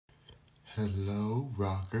Hello,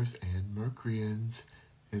 rockers and Mercuryans.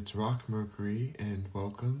 It's Rock Mercury, and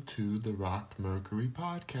welcome to the Rock Mercury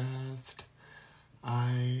podcast.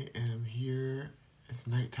 I am here. It's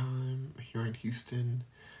nighttime here in Houston.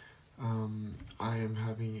 I am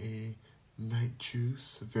having a night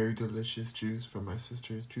juice, a very delicious juice from my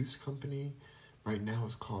sister's juice company. Right now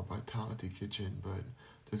it's called Vitality Kitchen, but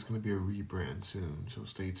there's going to be a rebrand soon, so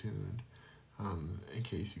stay tuned in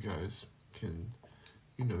case you guys can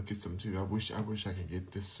get some too. I wish I could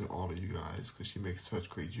get this to all of you guys because she makes such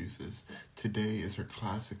great juices. Today is her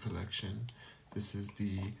classic collection. This is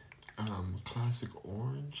the classic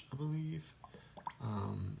orange, I believe.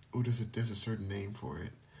 There's a certain name for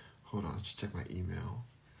it. Hold on, let's check my email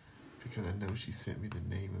because I know she sent me the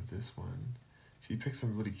name of this one. She picked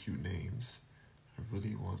some really cute names. I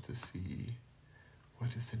really want to see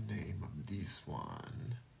what is the name of this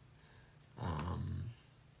one.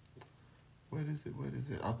 What is it? What is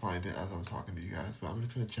it? I'll find it as I'm talking to you guys. But I'm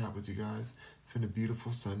just going to chat with you guys. It's been a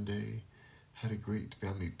beautiful Sunday. Had a great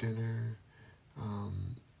family dinner.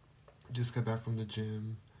 Just got back from the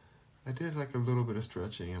gym. I did like a little bit of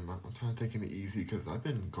stretching. I'm trying to take it easy because I've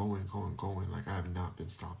been going. Like I have not been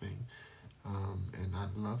stopping. And I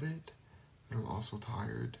love it. But I'm also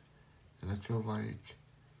tired. And I feel like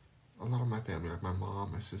a lot of my family, like my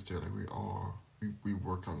mom, my sister, like we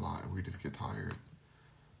work a lot and we just get tired.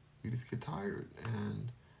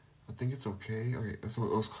 And I think it's okay. Okay, so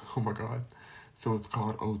it was, oh my god. So it's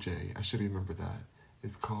called OJ. I should remember that.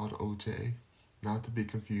 It's called OJ. Not to be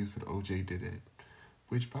confused with OJ Did It.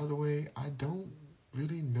 Which, by the way, I don't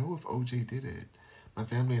really know if OJ did it. My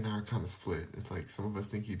family and I are kind of split. It's like some of us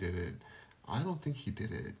think he did it. I don't think he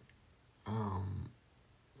did it.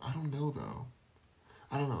 I don't know though.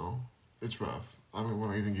 I don't know. It's rough. I don't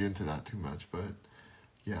want to even get into that too much, but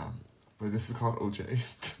yeah. But this is called OJ.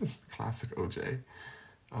 Classic OJ.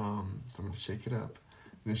 So I'm going to shake it up.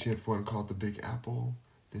 And then she has one called the Big Apple.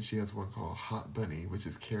 Then she has one called Hot Bunny, which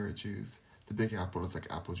is carrot juice. The Big Apple is like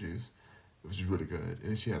apple juice, which is really good. And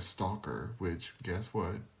then she has Stalker, which, guess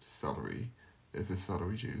what? Celery. It's a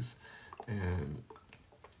celery juice. And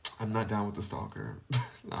I'm not down with the Stalker.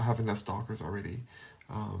 I have enough Stalkers already.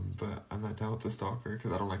 But I'm not down with the Stalker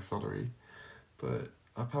because I don't like celery. But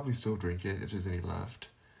I'll probably still drink it if there's any left.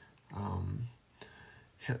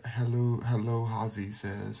 Hello, Hazi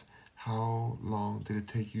says, how long did it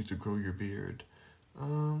take you to grow your beard?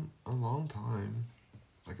 A long time,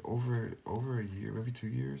 like over a year, maybe 2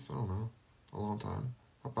 years. I don't know, a long time.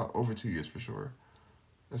 About over 2 years for sure.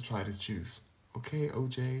 Let's try this juice. Okay,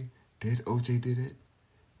 OJ, did OJ did it?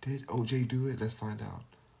 Did OJ do it? Let's find out.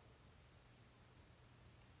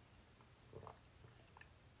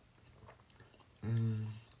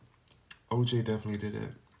 OJ definitely did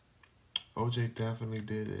it. OJ definitely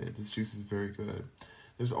did it. This juice is very good.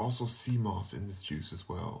 There's also sea moss in this juice as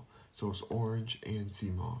well. So it's orange and sea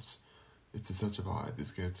moss. Such a vibe.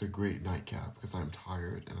 It's good. It's a great nightcap because I'm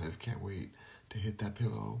tired and I just can't wait to hit that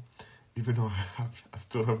pillow. Even though I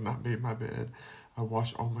still have not made my bed. I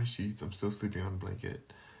washed all my sheets. I'm still sleeping on a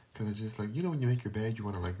blanket. Because I just like, when you make your bed, you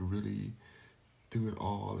want to like really do it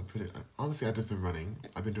all and put it. Honestly, I've just been running.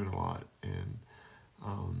 I've been doing a lot. And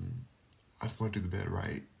I just want to do the bed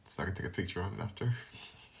right so I can take a picture on it after.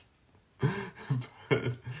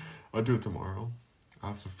 But I'll do it tomorrow. I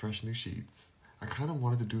have some fresh new sheets. I kind of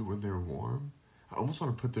wanted to do it when they're warm. I almost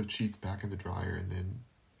want to put the sheets back in the dryer and then,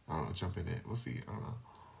 I don't know, jump in it. We'll see. I don't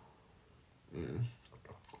know.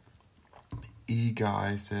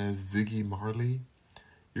 E-Guy says, Ziggy Marley.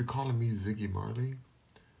 You're calling me Ziggy Marley?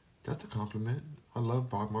 That's a compliment. I love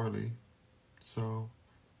Bob Marley. So,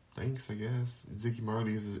 thanks, I guess. Ziggy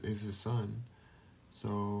Marley is his son.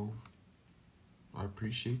 So, I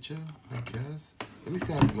appreciate you, I guess. Let me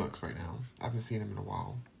see how he looks right now. I haven't seen him in a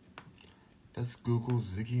while. Let's Google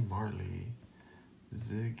Ziggy Marley.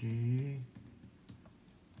 Ziggy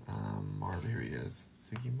Marley. Here he is.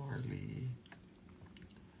 Ziggy Marley.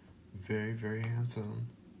 Very, very handsome.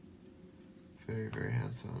 Very, very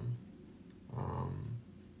handsome.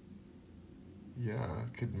 Yeah,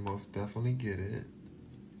 could most definitely get it.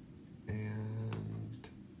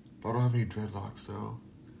 But I don't have any dreadlocks though.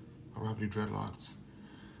 I don't have any dreadlocks.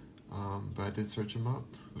 But I did search him up.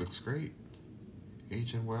 Looks great.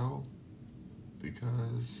 Aging well.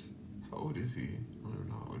 Because how old is he? I don't even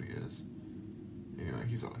know how old he is. Anyway,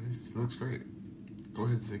 he looks great. Go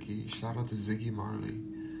ahead, Ziggy. Shout out to Ziggy Marley.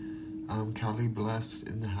 Callie Blessed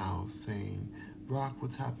in the house saying, Rock,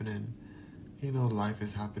 what's happening? Life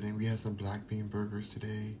is happening. We had some black bean burgers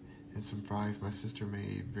today and some fries my sister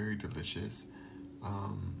made. Very delicious.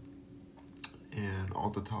 And all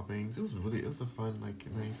the toppings. It was a fun, like,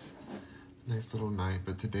 nice nice little night,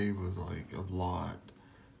 but today was like a lot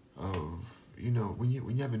of, when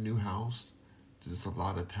you have a new house, just a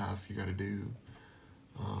lot of tasks you got to do,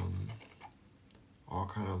 um, all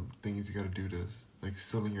kind of things you got to do to like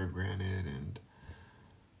sealing your granite and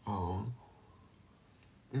um,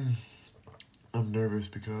 I'm nervous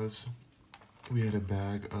because we had a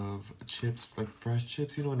bag of chips, like fresh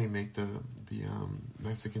chips. You know when they make the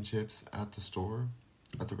Mexican chips at the store,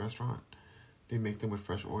 at the restaurant. They make them with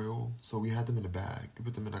fresh oil, so we had them in a bag. We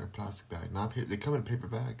put them in like a plastic bag. Now they come in a paper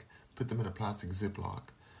bag. Put them in a plastic Ziploc,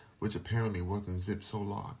 which apparently wasn't zip so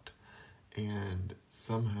locked, and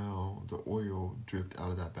somehow the oil dripped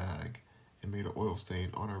out of that bag and made an oil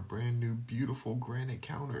stain on our brand new beautiful granite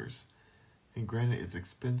counters. And granite is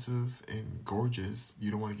expensive and gorgeous.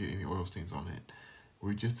 You don't want to get any oil stains on it.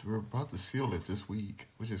 We're about to seal it this week,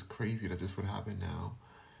 which is crazy that this would happen now.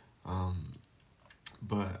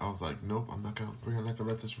 But I was like, nope, we're not gonna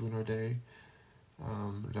let this ruin our day.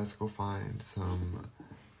 Let's go find some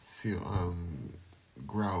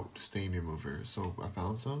grout stain remover. So I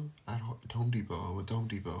found some at Home Depot. I went to Home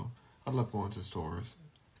Depot. I love going to stores,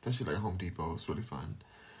 especially like Home Depot. It's really fun.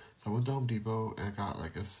 So I went to Home Depot and I got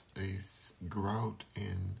like a grout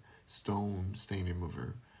and stone stain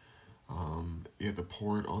remover. You have to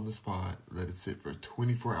pour it on the spot, let it sit for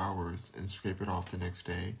 24 hours, and scrape it off the next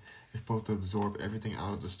day. It's supposed to absorb everything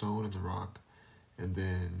out of the stone and the rock, and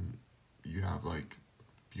then you have like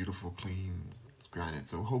beautiful, clean granite.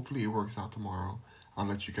 So hopefully it works out tomorrow. I'll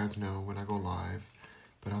let you guys know when I go live,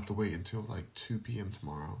 but I have to wait until like 2 p.m.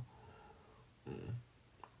 tomorrow.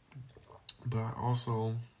 But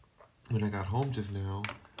also, when I got home just now,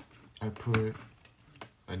 I put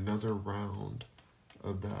another round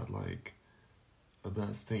of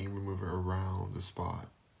that stain remover around the spot.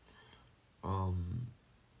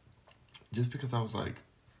 Just because I was like,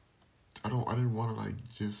 I didn't want to like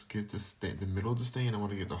just get the middle of the stain. I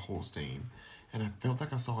want to get the whole stain, and I felt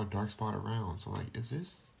like I saw a dark spot around. So like, is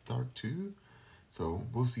this dark too? So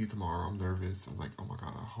we'll see tomorrow. I'm nervous. I'm like, oh my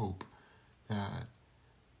god, I hope that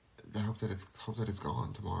it's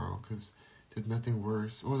gone tomorrow, because there's nothing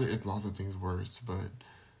worse. Well, there's lots of things worse, but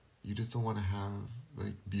you just don't want to have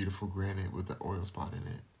like beautiful granite with the oil spot in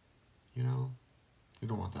it. You know, you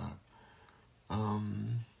don't want that.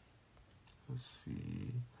 Let's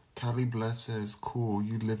see. Kylie Bless says, "Cool,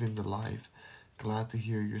 you living the life. Glad to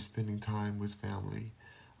hear you're spending time with family.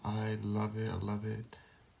 I love it. I love it.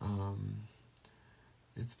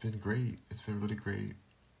 It's been great. It's been really great.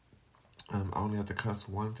 I only have to cuss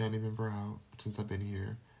one family member out since I've been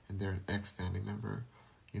here, and they're an ex-family member.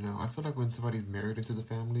 You know, I feel like when somebody's married into the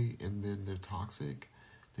family and then they're toxic,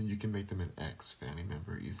 then you can make them an ex-family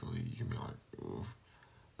member easily. You can be like, ugh,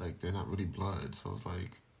 like they're not really blood. So it's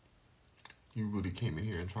like, you really came in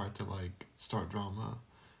here and tried to like start drama.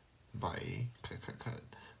 Bye. Cut.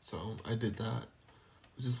 So I did that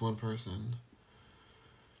with just one person.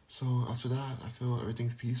 So after that, I feel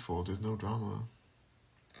everything's peaceful. There's no drama.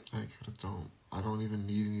 Like, I don't even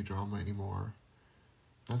need any drama anymore.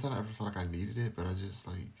 Not that I ever felt like I needed it, but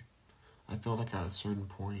I felt like at a certain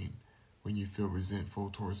point, when you feel resentful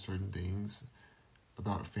towards certain things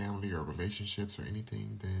about family or relationships or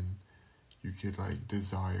anything, then you could like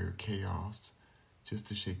desire chaos just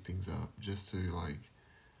to shake things up, just to like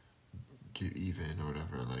get even or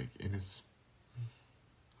whatever. Like, and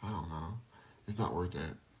I don't know, it's not worth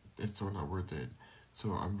it. It's so not worth it.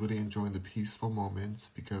 So I'm really enjoying the peaceful moments,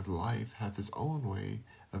 because life has its own way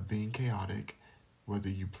of being chaotic, whether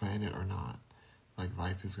you plan it or not. Like,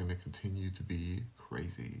 life is going to continue to be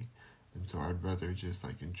crazy. And so I'd rather just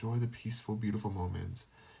like enjoy the peaceful, beautiful moments,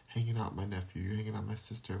 hanging out with my nephew, hanging out with my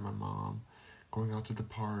sister, my mom, going out to the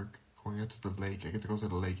park, going out to the lake. I get to go to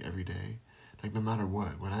the lake every day. Like, no matter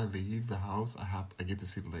what, when I leave the house, I get to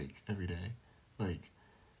see the lake every day. Like,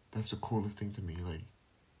 that's the coolest thing to me. Like,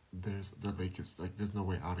 the lake is like, there's no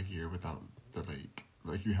way out of here without the lake.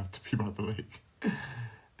 Like, you have to be by the lake.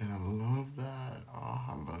 And I love that. Oh,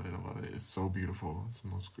 I love it. It's so beautiful.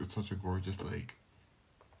 It's such a gorgeous lake.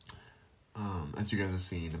 As you guys have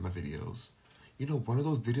seen in my videos. You know, one of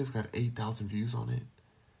those videos got 8,000 views on it.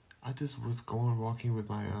 I just was walking with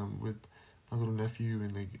my little nephew,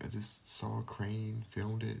 and like, I just saw a crane,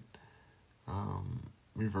 filmed it,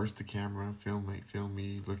 reversed the camera, film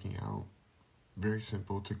me looking out. Very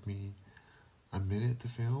simple. It took me a minute to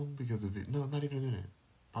film because of it. No, not even a minute.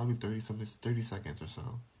 Probably 30 seconds or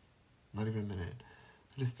so. Not even a minute.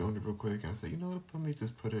 I just filmed it real quick, and I said, you know what, let me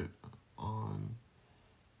just put it on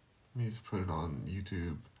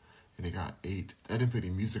YouTube. And it got I didn't put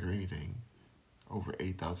any music or anything. Over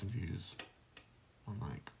 8,000 views. I'm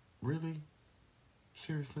like, really?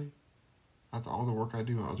 Seriously? That's all the work I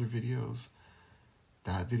do on other videos.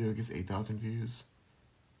 that video gets 8,000 views.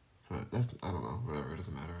 But that's, I don't know, whatever, it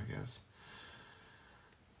doesn't matter, I guess.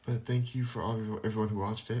 But thank you for everyone who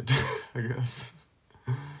watched it, I guess.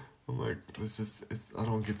 I'm like, I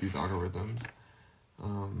don't get these algorithms.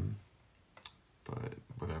 But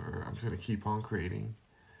whatever, I'm just gonna keep on creating.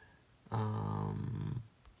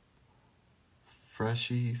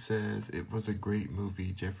 Freshy says, it was a great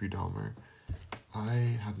movie, Jeffrey Dahmer.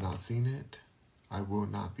 I have not seen it. I will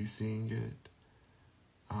not be seeing it.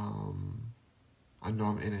 I know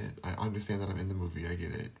I'm in it. I understand that I'm in the movie. I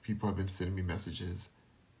get it. People have been sending me messages.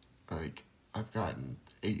 Like, I've gotten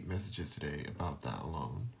 8 messages today about that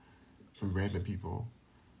alone from random people.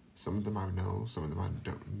 Some of them I know, some of them I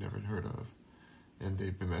never heard of. And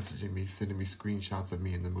they've been messaging me, sending me screenshots of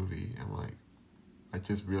me in the movie. I'm like, I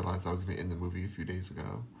just realized I was even in the movie a few days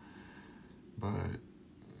ago. But,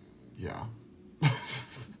 yeah.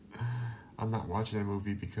 I'm not watching that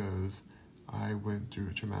movie because I went through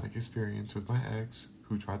a traumatic experience with my ex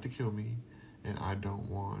who tried to kill me, and I don't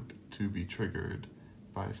want to be triggered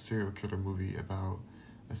by a serial killer movie about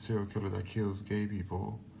a serial killer that kills gay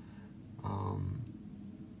people.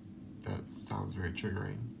 That sounds very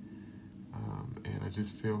triggering. And I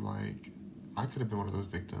just feel like I could have been one of those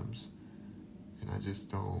victims, and I just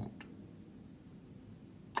don't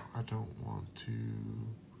want to,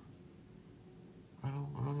 I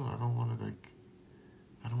don't know, I don't want to, like,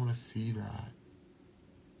 I don't want to see that.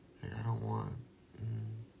 Like, I don't want,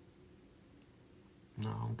 no,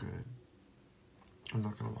 I'm good. I'm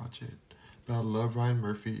not going to watch it. But I love Ryan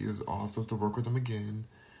Murphy. It was awesome to work with him again.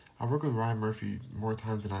 I work with Ryan Murphy more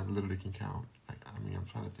times than I literally can count. I'm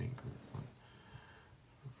trying to think.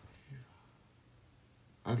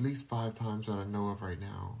 At least 5 times that I know of right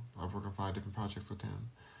now. I've worked on 5 different projects with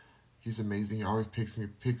him. He's amazing. He always picks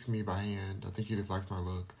me by hand. I think he just likes my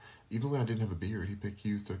look. Even when I didn't have a beard, he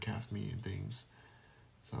used to cast me in things.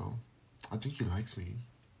 So, I think he likes me.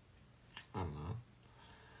 I don't know.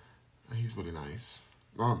 He's really nice.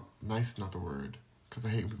 Nice is not the word. Because I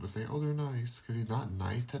hate when people say, oh, they're nice. Because he's not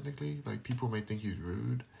nice, technically. Like, people may think he's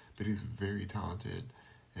rude, but he's very talented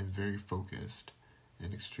and very focused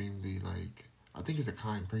and extremely, like, I think he's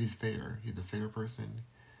he's fair. He's a fair person.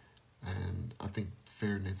 And I think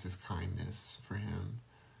fairness is kindness for him.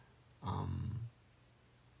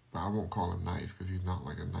 But I won't call him nice because he's not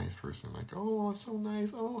like a nice person. Like, oh, I'm so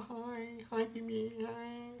nice. Oh, hi, Mimi,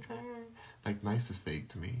 hi. Like, nice is fake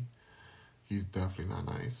to me. He's definitely not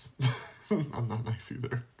nice. I'm not nice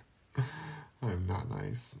either. I am not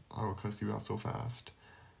nice. I will cuss you out so fast.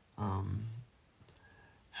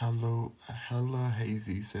 Hella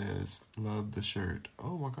Hazy says, love the shirt.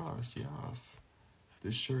 Oh my gosh, yes.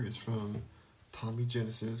 This shirt is from Tommy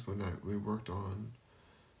Genesis when we worked on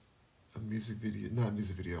a music video. Not a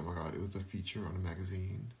music video, oh my god. It was a feature on a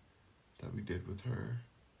magazine that we did with her.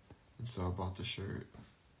 And so I bought the shirt.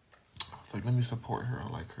 I was like, let me support her. I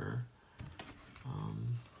like her.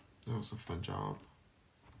 That was a fun job.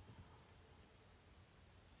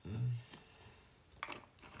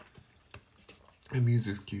 Her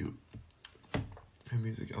music's cute. Her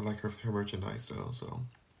music, I like her merchandise though, so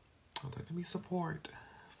I was like, let me support.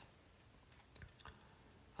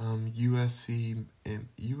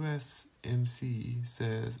 USMC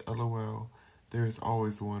says, LOL, there's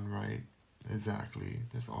always one, right? Exactly.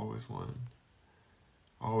 There's always one.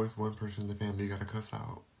 Always one person in the family you gotta cuss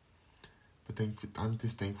out. But I'm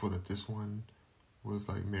just thankful that this one was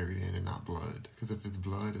like married in and not blood. Because if it's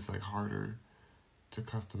blood, it's like harder to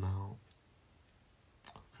cuss them out.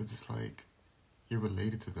 Because it's like, you're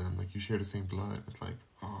related to them. Like, you share the same blood. It's like,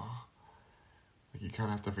 oh. Like, you kind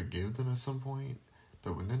of have to forgive them at some point.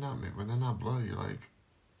 But when they're not blood, you're like,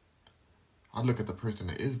 I look at the person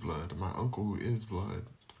that is blood, my uncle who is blood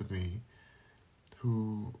with me,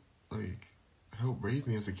 who, like, helped raise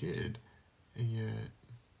me as a kid. And yet,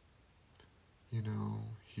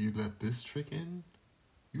 he let this trick in?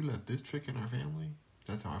 You let this trick in our family?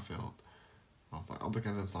 That's how I felt. I was like, I'm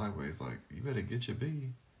looking at him sideways like, you better get your B.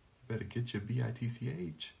 You better get your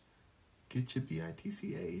BITCH. Get your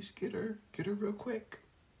BITCH. Get her real quick.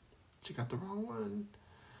 She got the wrong one.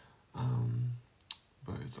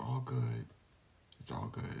 But it's all good. It's all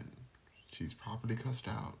good. She's properly cussed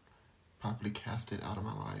out. Properly casted out of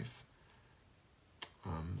my life.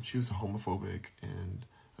 She was homophobic and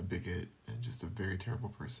a bigot and just a very terrible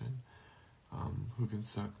person who can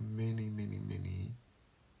suck many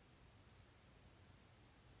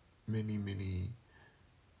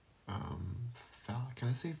can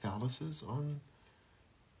I say phalluses on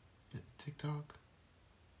TikTok?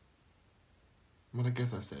 Well, I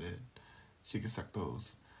guess I said it. She can suck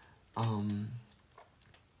those. But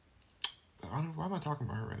I don't know, why am I talking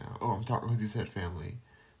about her right now? Oh, I'm talking because you said family.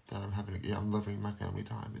 That I'm having, yeah, I'm loving my family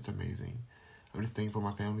time. It's amazing. I'm just thankful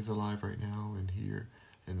my family's alive right now and here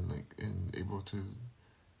and able to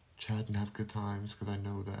chat and have good times because I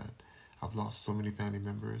know that I've lost so many family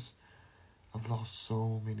members. I've lost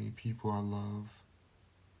so many people I love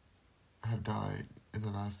have died in the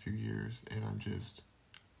last few years, and I'm just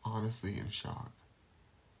honestly in shock.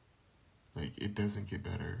 Like, it doesn't get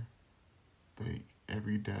better. Like,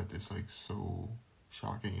 every death is like so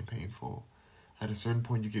shocking and painful. At a certain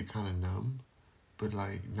point, you get kind of numb, but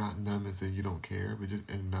like not numb as in you don't care, but just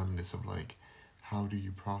in numbness of like, how do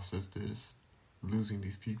you process this, losing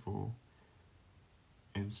these people,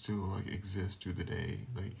 and still like exist through the day?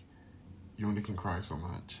 Like, you only can cry so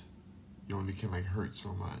much, you only can like hurt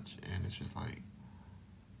so much, and it's just like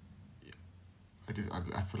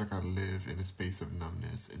I feel like I live in a space of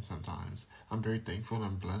numbness, and sometimes I'm very thankful and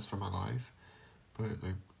I'm blessed for my life, but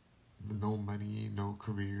like no money, no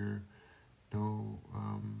career, no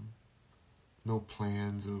no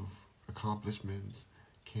plans of accomplishments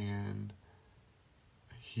can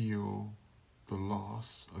heal the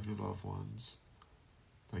loss of your loved ones.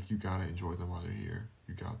 Like, you gotta enjoy them while they're here.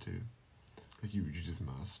 You got to. Like, you just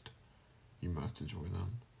must. You must enjoy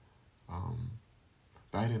them.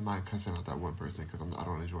 But I didn't mind cussing out that one person because I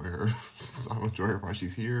don't enjoy her. I don't enjoy her while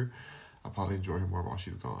she's here. I probably enjoy her more while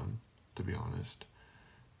she's gone, to be honest.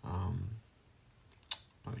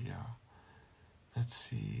 But yeah. Let's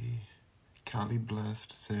see. Callie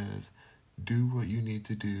Blessed says, do what you need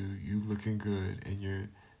to do. You looking good and your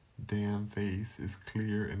damn face is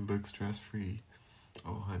clear and looks stress-free.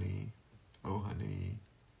 Oh, honey. Oh, honey.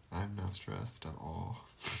 I'm not stressed at all.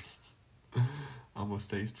 I'm going to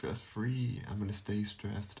stay stress-free. I'm going to stay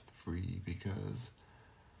stress-free because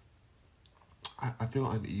I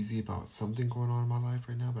feel uneasy about something going on in my life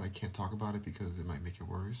right now, but I can't talk about it because it might make it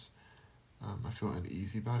worse. I feel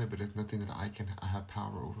uneasy about it, but it's nothing that I have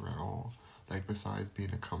power over at all. Like, besides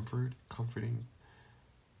being a comforting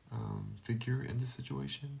figure in this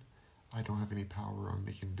situation, I don't have any power on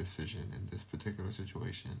making a decision in this particular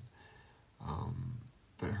situation.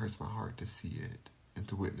 But it hurts my heart to see it and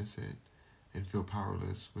to witness it and feel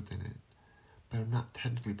powerless within it. But I'm not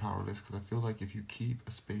technically powerless because I feel like if you keep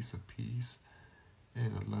a space of peace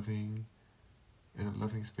and a loving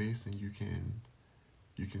space, then you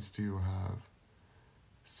can still have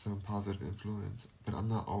some positive influence. But I'm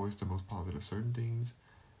not always the most positive. Certain things,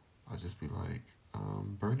 I'll just be like,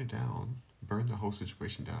 burn it down, burn the whole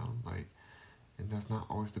situation down. Like, and that's not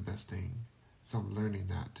always the best thing. So I'm learning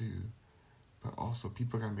that too. But also,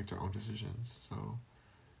 people gotta make their own decisions. So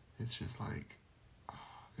it's just like,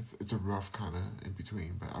 it's a rough kind of in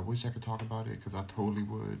between. But I wish I could talk about it because I totally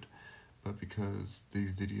would. But because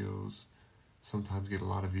these videos sometimes get a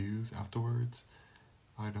lot of views afterwards,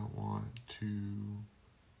 I don't want to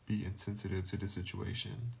be insensitive to the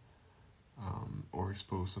situation, or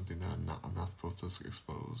expose something that I'm not supposed to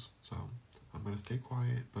expose. So I'm gonna stay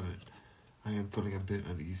quiet, but I am feeling a bit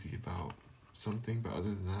uneasy about something. But other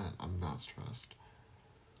than that, I'm not stressed.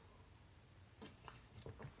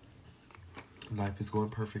 Life is going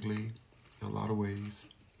perfectly in a lot of ways,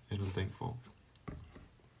 and I'm thankful.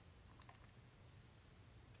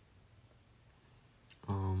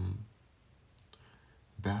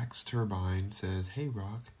 Bax Turbine says, hey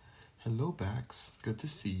Rock, hello Bax, good to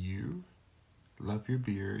see you. Love your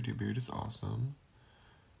beard is awesome.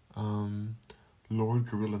 Lord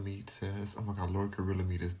Gorilla Meat says, oh my god, Lord Gorilla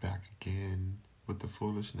Meat is back again with the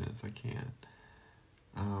foolishness. I can't.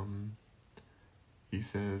 He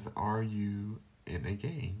says, are you in a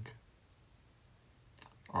gang?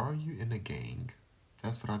 Are you in a gang?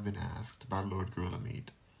 That's what I've been asked by Lord Gorilla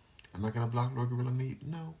Meat. Am I gonna block Lord Gorilla Meat?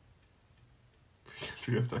 No.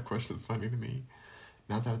 Because that question is funny to me.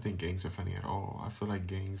 Not that I think gangs are funny at all. I feel like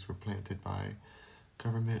gangs were planted by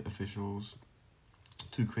government officials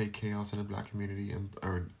to create chaos in the black community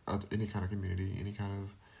or any kind of community, any kind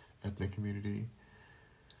of ethnic community,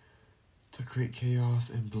 to create chaos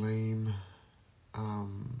and blame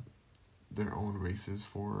their own races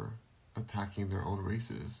for attacking their own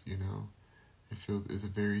races. You know, it's a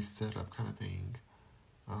very set up kind of thing.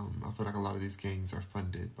 I feel like a lot of these gangs are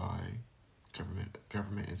funded by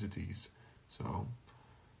government entities. So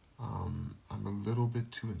I'm a little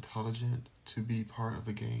bit too intelligent to be part of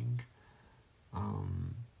a gang.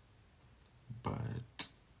 But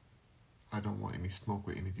I don't want any smoke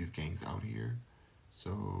with any of these gangs out here.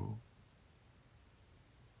 So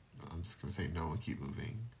I'm just gonna say no and keep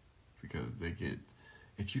moving, because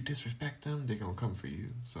if you disrespect them, they're gonna come for you.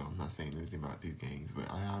 So I'm not saying anything about these gangs,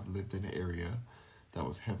 but I have lived in an area that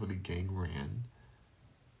was heavily gang ran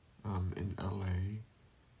in LA,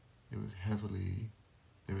 It was heavily,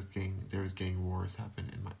 there was gang wars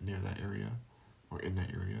happening near that area, or in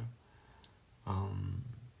that area.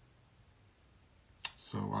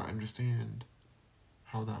 So I understand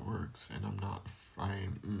how that works, and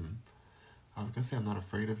I was gonna say I'm not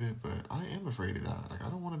afraid of it, but I am afraid of that. Like, I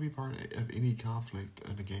don't want to be part of any conflict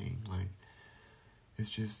in a gang. Like, it's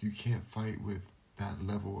just, you can't fight with that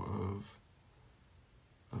level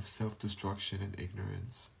of self-destruction and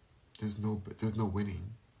ignorance. There's no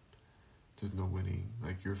winning. There's no winning.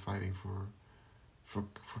 Like, you're fighting for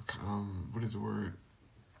what is the word?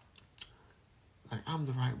 Like, I'm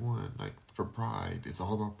the right one. Like, for pride. It's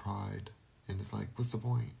all about pride. And it's like, what's the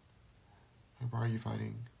point? Like, why are you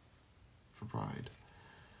fighting for pride?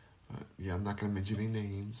 But yeah, I'm not gonna mention any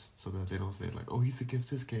names so that they don't say like, oh, he's against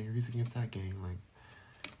this gang or he's against that gang. Like,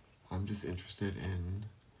 I'm just interested in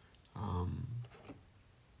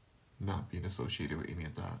not being associated with any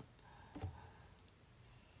of that.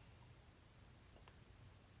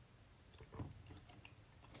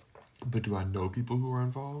 But do I know people who are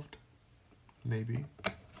involved? Maybe.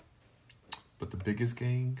 But the biggest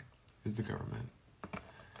gang is the government.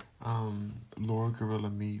 Laura Gorilla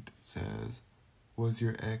Meat says, was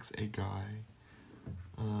your ex a guy?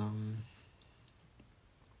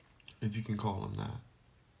 If you can call him that.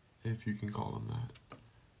 If you can call him that.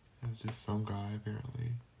 It was just some guy,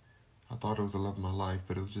 apparently. I thought it was the love of my life,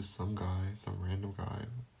 but it was just some guy, some random guy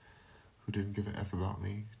who didn't give a F about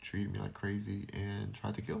me, treated me like crazy, and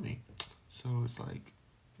tried to kill me. So it's like,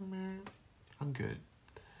 man, I'm good.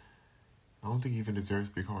 I don't think he even deserves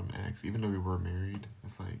to be called an ex, even though we were married.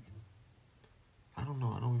 It's like, I don't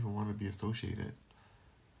know. I don't even want to be associated.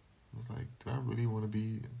 It's like, do I really want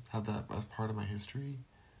to have that as part of my history?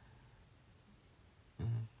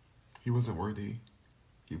 He wasn't worthy.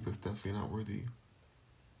 He was definitely not worthy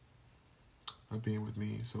of being with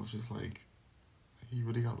me. So it's just like, he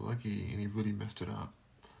really got lucky and he really messed it up.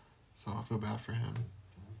 So I feel bad for him.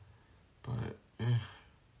 But,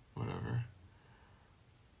 whatever.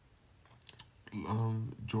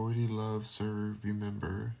 Jordy Love Serve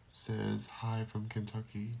Remember says, hi from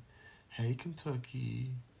Kentucky. Hey,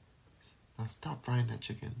 Kentucky. Now stop frying that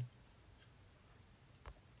chicken.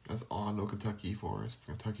 That's all I know Kentucky for, is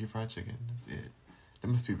Kentucky Fried Chicken. That's it. That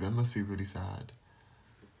must be really sad.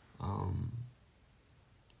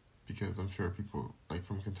 Because I'm sure people like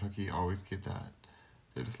from Kentucky always get that.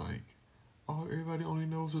 They're just like, oh, everybody only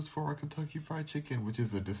knows us for our Kentucky Fried Chicken, which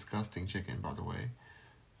is a disgusting chicken, by the way.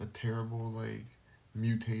 A terrible, like,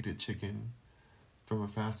 mutated chicken from a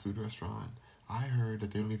fast food restaurant. I heard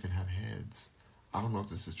that they don't even have heads. I don't know if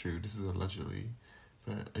this is true. This is allegedly.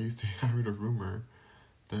 But I heard a rumor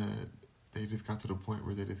that they just got to the point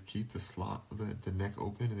where they just keep the neck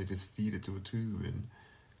open, and they just feed it to a tube and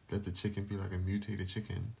let the chicken be like a mutated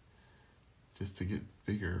chicken just to get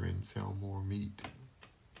bigger and sell more meat.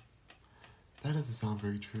 That doesn't sound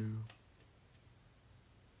very true.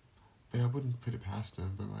 But I wouldn't put it past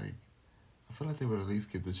them, but like, I feel like they would at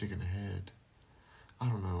least give the chicken a head. I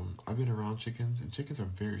don't know. I've been around chickens, and chickens are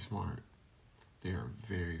very smart. They are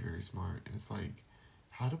very, very smart. And it's like,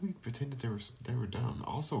 how do we pretend that they were dumb?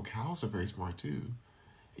 Also, cows are very smart too.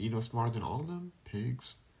 You know, smarter than all of them?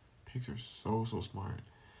 Pigs. Pigs are so smart.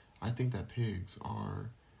 I think that pigs are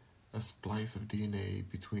a splice of DNA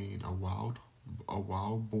between a wild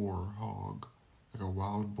boar hog, like a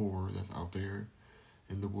wild boar that's out there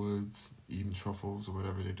in the woods eating truffles or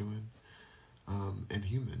whatever they're doing, and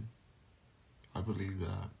human. I believe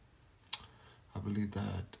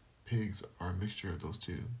that pigs are a mixture of those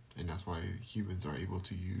two, and that's why humans are able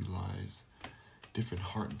to utilize different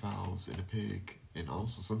heart valves in a pig, and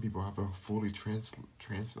also some people have a fully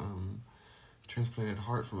transplanted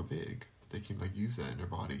heart from a pig. They can like use that in their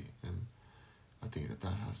body, and I think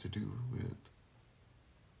that has to do with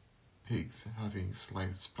pigs having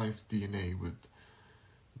spliced DNA with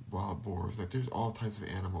wild boars. Like, there's all types of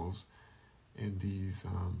animals in these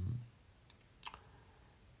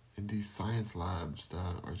science labs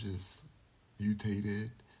that are just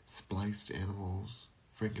mutated, spliced animals,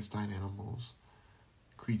 Frankenstein animals,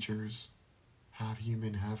 creatures, half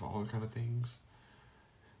human, half all kind of things.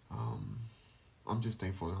 I'm just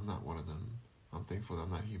thankful that I'm not one of them. I'm thankful that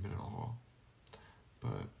I'm not human at all.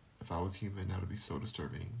 But if I was human, that would be so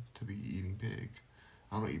disturbing to be eating pig.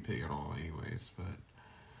 I don't eat pig at all anyways, but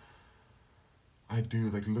I do.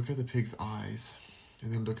 Like, look at the pig's eyes,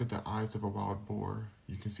 and then look at the eyes of a wild boar.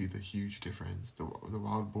 You can see the huge difference. The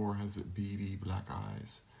wild boar has beady black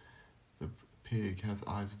eyes. The pig has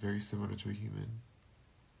eyes very similar to a human.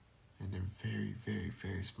 And they're very, very,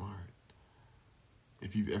 very smart.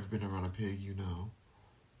 If you've ever been around a pig, you know.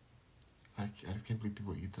 I just can't believe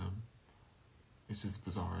people eat them. It's just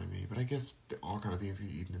bizarre to me. But I guess all kind of things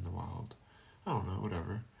get eaten in the wild. I don't know,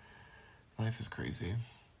 whatever. Life is crazy.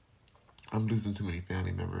 I'm losing too many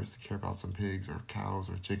family members to care about some pigs or cows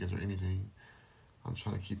or chickens or anything. I'm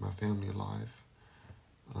trying to keep my family alive.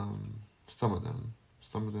 Some of them.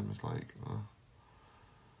 Some of them is like,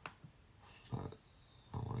 but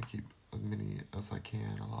I want to keep as many as I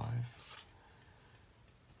can alive.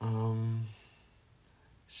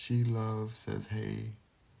 She Love says, hey.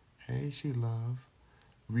 Hey, She Love.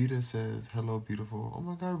 Rita says, hello, beautiful. Oh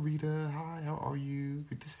my God, Rita. Hi, how are you?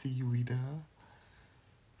 Good to see you, Rita.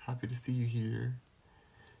 Happy to see you here.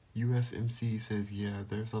 USMC says, yeah,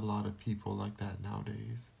 there's a lot of people like that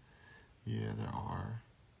nowadays. Yeah, there are.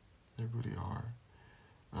 There really are.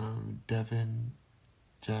 Devin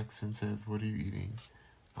Jackson says, what are you eating?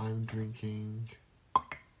 I'm drinking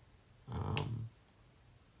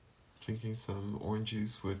some orange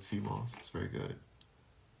juice with sea moss. It's very good.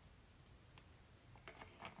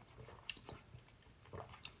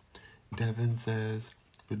 Devin says,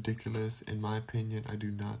 ridiculous. In my opinion, I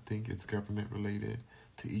do not think it's government related.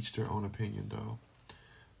 To each their own opinion, though.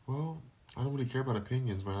 Well, I don't really care about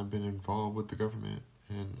opinions when I've been involved with the government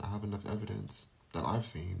and I have enough evidence that I've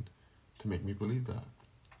seen to make me believe that.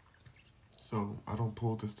 So I don't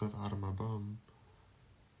pull this stuff out of my bum,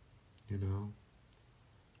 you know.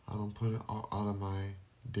 I don't put it out of my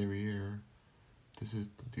derriere.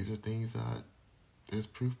 These are things that there's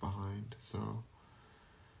proof behind. So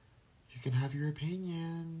you can have your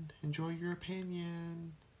opinion. Enjoy your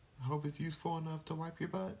opinion. I hope it's useful enough to wipe your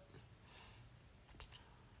butt.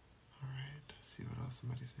 Alright, let's see what else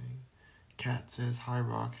somebody's saying. Kat says, hi,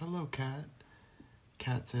 Rock. Hello, Kat.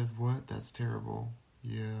 Kat says, what? That's terrible.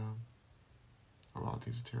 Yeah. A lot of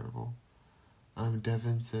things are terrible.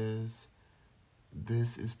 Devin says,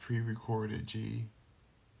 this is pre-recorded, G.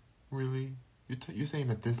 Really? You're saying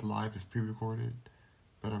that this live is pre-recorded,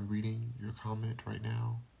 but I'm reading your comment right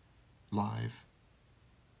now, live?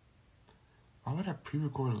 Why would I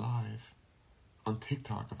pre-record live on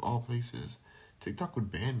TikTok, of all places? TikTok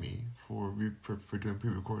would ban me for doing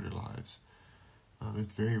pre-recorded lives.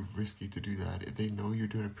 It's very risky to do that. If they know you're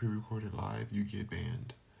doing a pre-recorded live, you get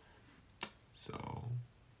banned. So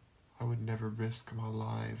I would never risk my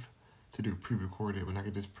live to do pre-recorded when I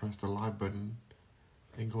could just press the live button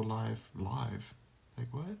and go live.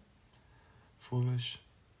 Like what? Foolish.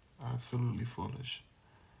 Absolutely foolish.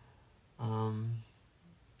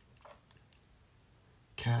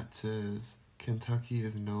 Kat says, Kentucky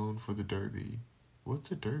is known for the Derby.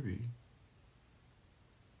 What's a Derby?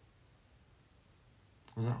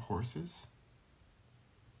 Are that horses?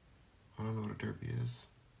 I don't know what a Derby is.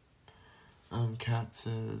 Kat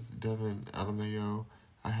says, Devin LMAO,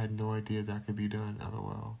 I had no idea that could be done,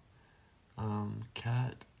 LOL.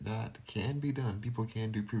 Kat, that can be done. People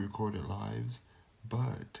can do pre-recorded lives,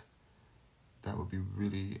 but that would be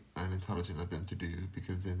really unintelligent of them to do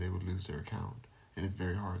because then they would lose their account. And it's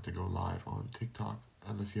very hard to go live on TikTok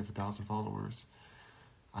unless you have 1,000 followers.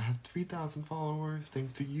 I have 3,000 followers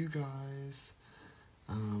thanks to you guys.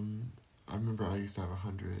 I remember I used to have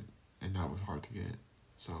 100 and that was hard to get.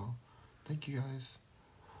 So, thank you guys.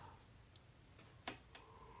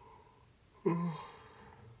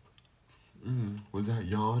 Was that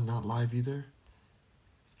yawn not live either?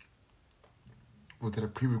 Was that a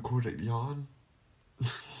pre-recorded yawn?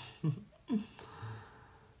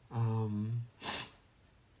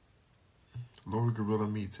 Lord Gorilla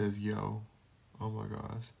Meat says, yo. Oh my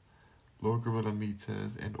gosh. Lord Gorilla Meat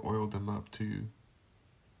says, and oiled them up too.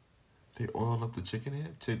 They oiled up the chicken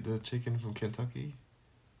head? The chicken from Kentucky?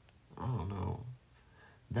 I don't know.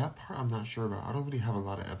 That part I'm not sure about. I don't really have a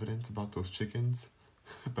lot of evidence about those chickens,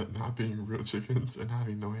 but not being real chickens and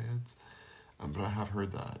having no heads. But I have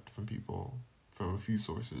heard that from people, from a few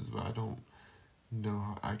sources, but I don't know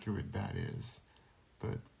how accurate that is.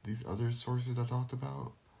 But these other sources I talked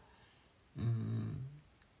about,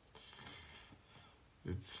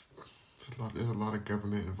 there's a lot of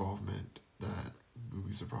government involvement that we'll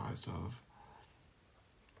be surprised of.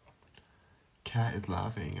 Cat is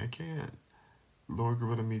laughing. I can't. Lord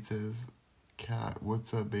Gorilla Meat says, Cat,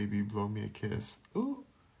 what's up, baby? Blow me a kiss. Ooh.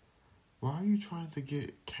 Why are you trying to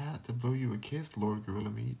get Cat to blow you a kiss, Lord Gorilla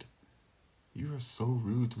Meat? You are so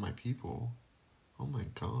rude to my people. Oh my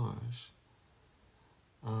gosh.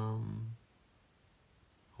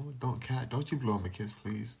 Don't you blow him a kiss,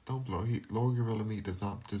 please. Don't blow. Lord Gorilla Meat does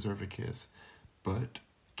not deserve a kiss. But,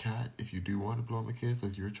 Cat, if you do want to blow him a kiss,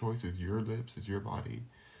 that's your choice, it's your lips, it's your body.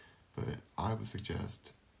 But I would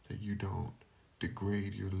suggest that you don't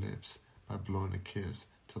degrade your lips by blowing a kiss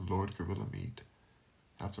to Lord Gorilla Meat.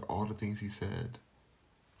 After all the things he said.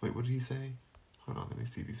 Wait, what did he say? Hold on, let me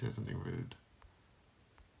see if he said something rude.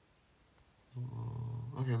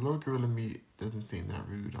 Okay, Lord Gorilla Meat doesn't seem that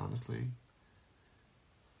rude, honestly.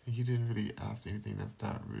 He didn't really ask anything that's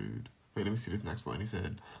that rude. Wait, let me see this next one. He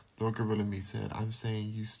said, Lord Gorilla Meat said, I'm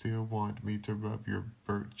saying you still want me to rub your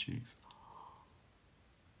burnt cheeks.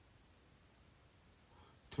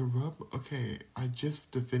 To rub? Okay, I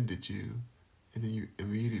just defended you. And then you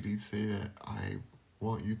immediately say that I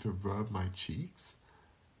want you to rub my cheeks?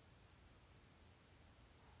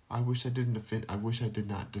 I wish I did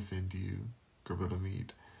not defend you, Gorilla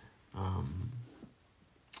Meat.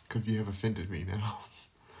 Because you have offended me now.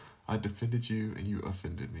 I defended you and you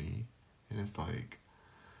offended me. And it's like,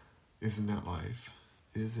 isn't that life?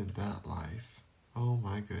 Isn't that life? Oh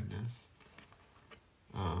my goodness.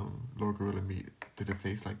 Lord Gorilla Meat did a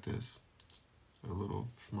face like this. A little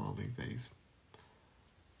smiling face.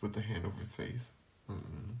 With the hand over his face.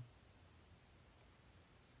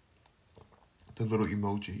 The little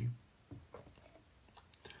emoji.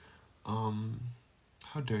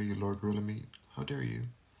 How dare you, Lord Gorilla Meat? How dare you?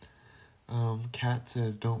 Cat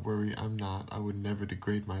says, don't worry, I'm not. I would never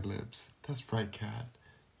degrade my lips. That's right, Cat.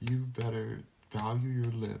 You better value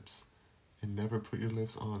your lips and never put your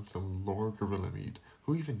lips on some Lord Gorilla Meat.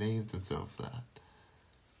 Who even names themselves that?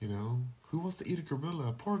 You know? Who wants to eat a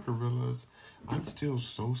gorilla? Poor gorillas. I'm still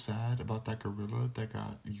so sad about that gorilla that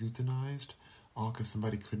got euthanized, all because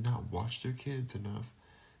somebody could not watch their kids enough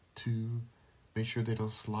to make sure they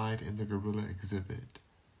don't slide in the gorilla exhibit.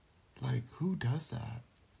 Like, who does that?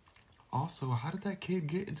 Also, how did that kid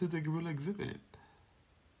get into the gorilla exhibit?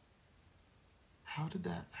 How did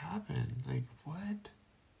that happen? Like, what?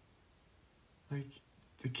 Like,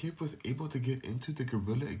 the kid was able to get into the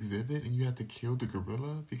gorilla exhibit and you had to kill the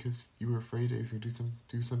gorilla because you were afraid it was going to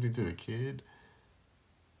do something to the kid?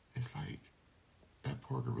 It's like, that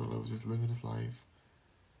poor gorilla was just living his life.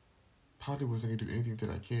 Probably wasn't going to do anything to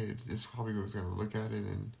that kid. Just probably was going to look at it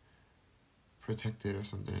and protect it or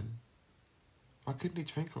something. Why couldn't they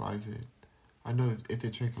tranquilize it? I know if they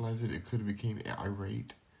tranquilized it, it could have became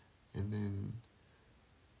irate and then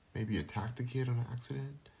maybe attacked the kid on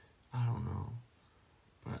accident. I don't know.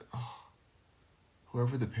 But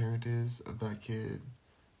whoever the parent is of that kid,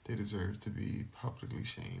 they deserve to be publicly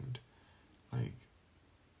shamed. Like,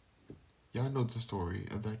 y'all know the story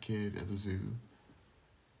of that kid at the zoo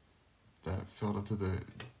that fell into the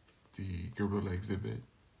gorilla exhibit.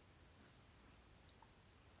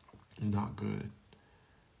 Not good.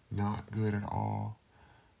 Not good at all.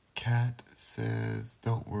 Cat says,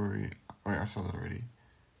 don't worry. Wait, I saw that already.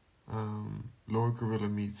 Lord Gorilla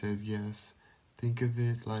Meat says, yes. Think of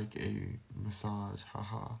it like a massage.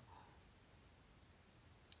 Haha.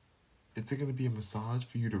 Is it going to be a massage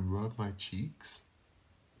for you to rub my cheeks?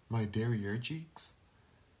 My derriere cheeks?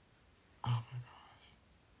 Oh my gosh.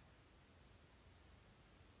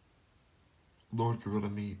 Lord Gorilla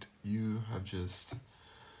Meat, you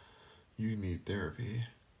need therapy.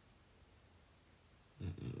 You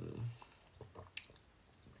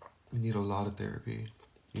need a lot of therapy.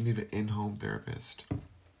 You need an in-home therapist.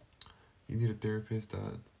 You need a therapist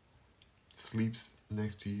that sleeps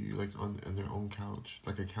next to you, like on their own couch,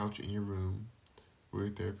 like a couch in your room, where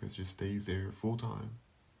your therapist just stays there full time.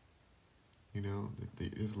 You know,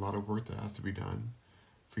 there's a lot of work that has to be done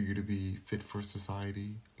for you to be fit for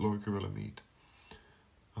society, Lord Gorilla Meat.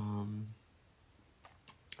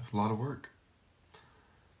 It's a lot of work.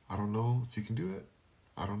 I don't know if you can do it.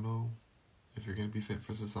 I don't know if you're going to be fit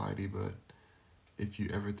for society, but if you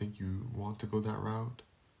ever think you want to go that route,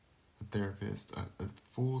 a therapist, a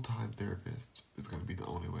full-time therapist is going to be the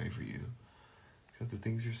only way for you. Because the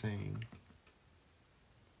things you're saying,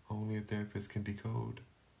 only a therapist can decode.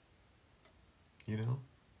 You know?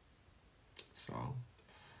 So,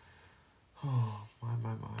 oh, my.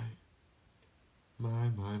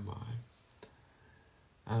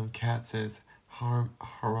 Kat says,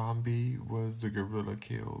 Harambe was the gorilla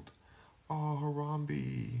killed. Oh,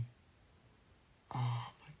 Harambe.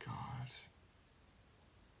 Oh, my gosh.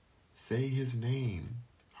 Say his name.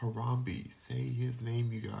 Harambe. Say his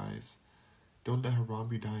name, you guys. Don't let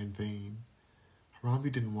Harambe die in vain.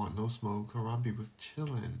 Harambe didn't want no smoke. Harambe was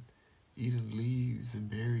chilling, eating leaves and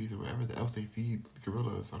berries or whatever else they feed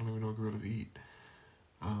gorillas. I don't even know what gorillas eat.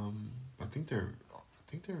 I think they're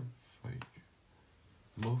like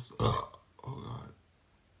most. Oh god.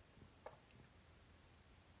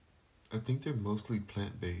 I think they're mostly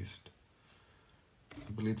plant-based.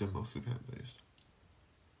 I believe they're mostly plant-based.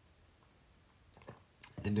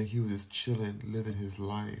 And then he was just chilling, living his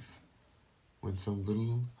life, when some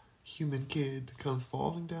little human kid comes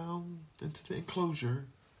falling down into the enclosure,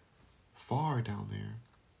 far down there.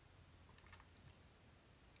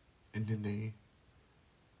 And then they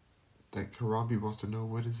Like Harambe wants to know,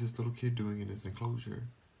 what is this little kid doing in this enclosure?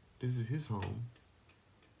 This is his home.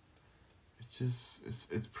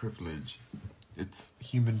 It's privilege. It's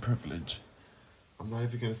human privilege. I'm not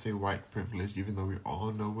even gonna say white privilege, even though we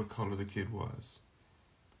all know what color the kid was.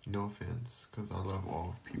 No offense, because I love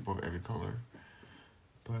all people of every color.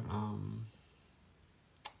 But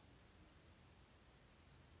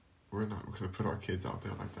we're not gonna put our kids out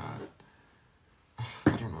there like that.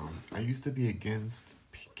 I don't know. I used to be against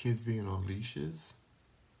kids being on leashes,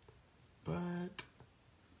 but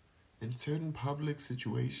in certain public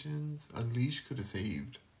situations, a leash could have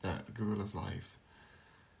saved that gorilla's life.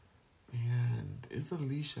 And is a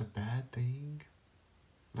leash a bad thing?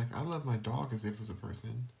 Like, I love my dog as if it was a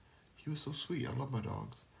person. He was so sweet. I love my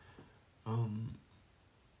dogs.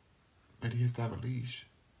 But he has to have a leash.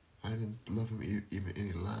 I didn't love him even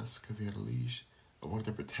any less because he had a leash. I wanted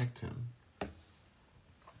to protect him.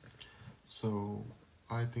 So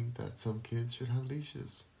I think that some kids should have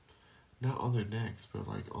leashes. Not on their necks, but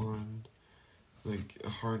like on like a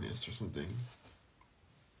harness or something.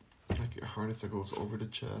 Like a harness that goes over the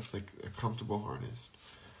chest, like a comfortable harness.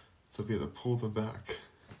 So if you have to pull them back,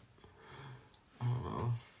 I don't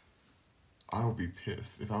know. I would be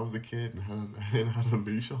pissed if I was a kid and had a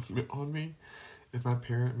leash on me. If my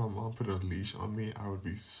mom put a leash on me, I would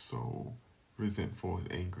be so resentful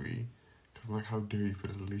and angry. Because I'm like, how dare you put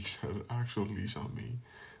an actual leash on me?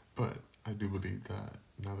 But I do believe that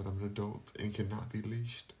now that I'm an adult and cannot be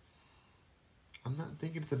leashed, I'm not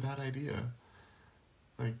thinking it's a bad idea.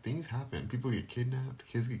 Like, things happen. People get kidnapped.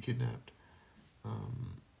 Kids get kidnapped.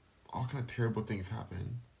 All kind of terrible things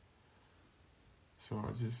happen. So I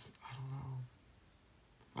don't know.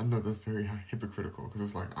 I know that's very hypocritical because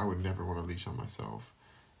it's like I would never want a leash on myself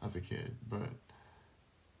as a kid, but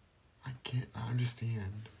I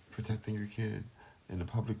understand protecting your kid in a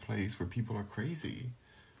public place where people are crazy.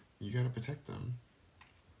 You gotta protect them.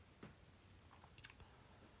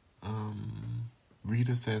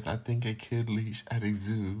 Rita says, I think a kid leash at a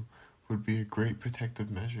zoo would be a great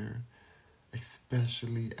protective measure,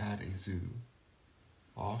 especially at a zoo.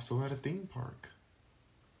 Also at a theme park.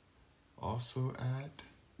 Also at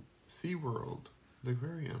SeaWorld, the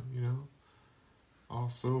aquarium, you know?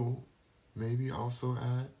 Also, maybe also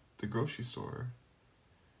at the grocery store.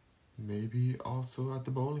 Maybe also at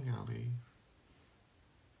the bowling alley.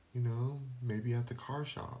 You know, maybe at the car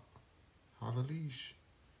shop. Have a leash.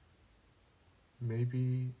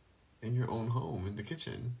 Maybe in your own home, in the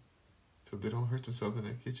kitchen. So they don't hurt themselves in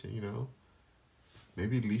that kitchen, you know?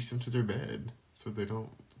 Maybe leash them to their bed so they don't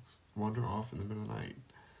wander off in the middle of the night.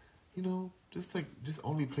 You know, just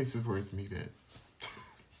only places where it's needed.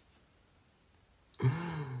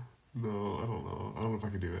 No, I don't know. I don't know if I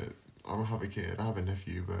could do it. I don't have a kid. I have a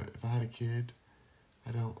nephew, but if I had a kid,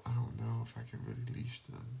 I don't know if I could really leash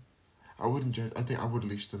them. I wouldn't just. I think I would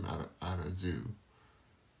leash them at a zoo,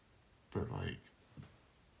 but like,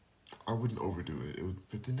 I wouldn't overdo it.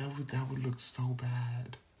 But then that would look so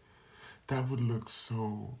bad. That would look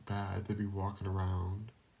so bad to be walking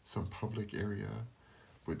around some public area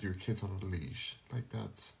with your kids on a leash. Like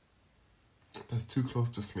that's too close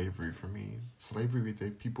to slavery for me. Slavery,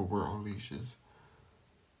 people were on leashes.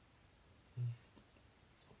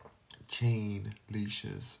 Chain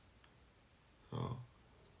leashes. So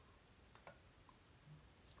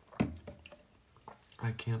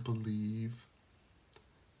I can't believe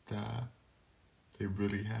that they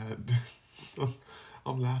really had.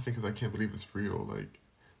 I'm laughing because I can't believe it's real. Like,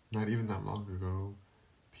 not even that long ago,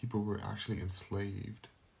 people were actually enslaved,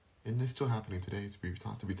 and it's still happening today.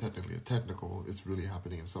 To be technical, it's really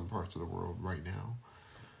happening in some parts of the world right now.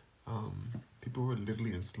 People were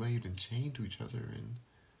literally enslaved and chained to each other, and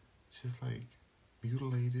just like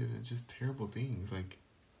mutilated and just terrible things. Like,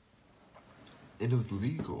 and it was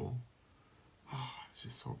legal. Oh, it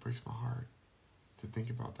just so breaks my heart to think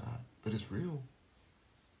about that, but it's real.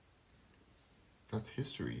 That's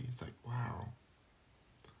history. It's like, wow,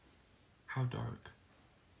 how dark.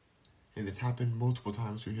 And it's happened multiple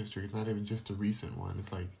times through history. It's not even just a recent one.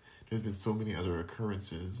 It's like there's been so many other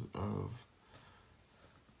occurrences of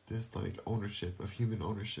this like ownership, of human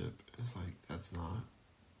ownership. It's like that's not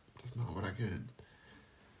what I could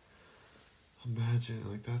imagine.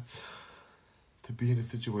 Like, that's to be in a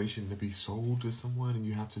situation to be sold to someone and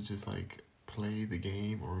you have to just like play the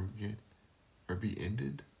game or be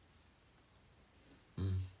ended.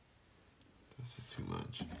 That's just too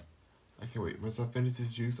much. I can't wait. Once I finish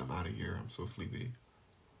this juice, I'm out of here. I'm so sleepy.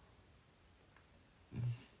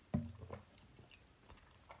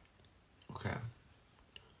 Okay.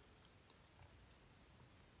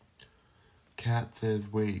 Kat says,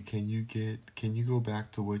 wait, can you go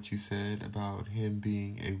back to what you said about him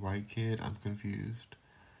being a white kid? I'm confused.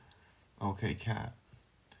 Okay, Kat.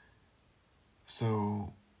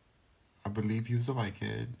 So, I believe he was a white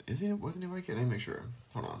kid. Wasn't he a white kid? Let me make sure.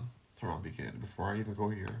 Hold on. Harambe kid, before I even go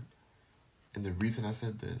here. And the reason I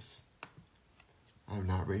said this, I'm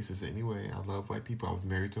not racist in any way. I love white people. I was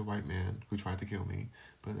married to a white man who tried to kill me,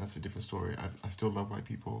 but that's a different story. I still love white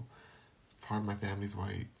people. Part of my family's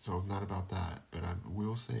white, so it's not about that. But I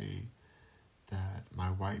will say that my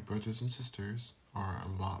white brothers and sisters are a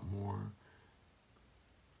lot more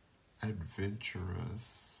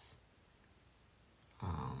adventurous,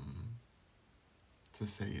 to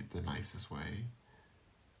say it the nicest way.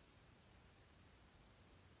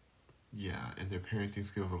 Yeah, and their parenting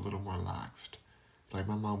skills are a little more laxed. Like,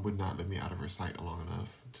 my mom would not let me out of her sight long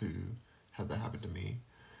enough to have that happen to me.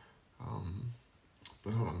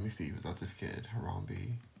 But hold on, let me see without this kid.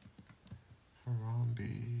 Harambe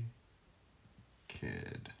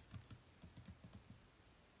kid.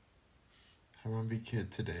 Harambe kid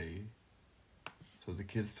today. So the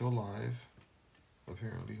kid's still alive.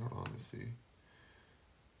 Apparently, hold on, let's see.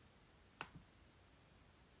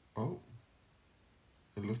 Oh,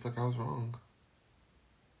 it looks like I was wrong.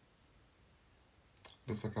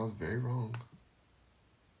 Looks like I was very wrong.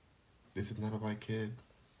 This is not a white kid.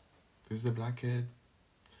 This is a black kid.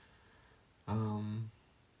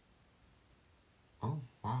 Oh,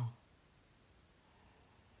 wow.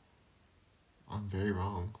 I'm very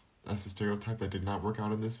wrong. That's a stereotype that did not work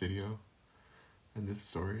out in this video, in this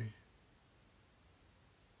story.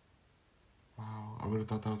 Wow, I would have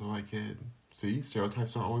thought that was a white kid. See,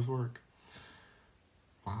 stereotypes don't always work.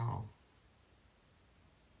 Wow.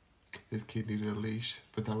 This kid needed a leash,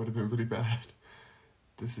 but that would have been really bad.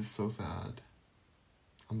 This is so sad.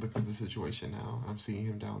 I'm looking at the situation now. I'm seeing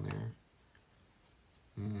him down there.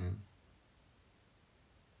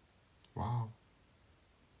 Wow.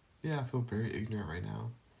 Yeah, I feel very ignorant right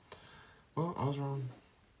now. Well, I was wrong.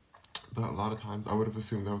 But a lot of times I would have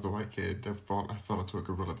assumed that was a white kid that I fell into a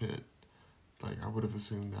gorilla pit. Like, I would have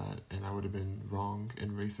assumed that, and I would have been wrong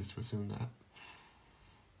and racist to assume that.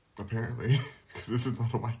 Apparently, because this is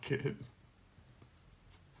not a white kid.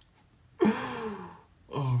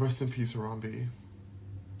 Oh, rest in peace, Harambe.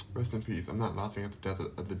 Rest in peace. I'm not laughing at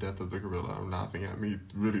the death of the gorilla. I'm laughing at me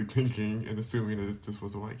really thinking and assuming that this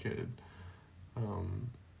was a white kid.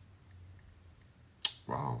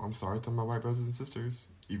 Wow, I'm sorry to my white brothers and sisters,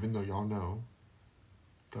 even though y'all know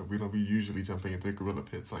that we don't be usually jumping into gorilla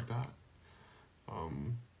pits like that.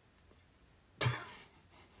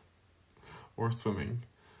 Or swimming.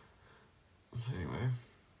 Anyway.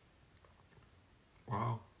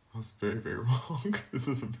 Wow, I was very, very wrong. This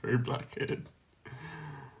is a very black kid.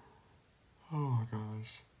 Oh my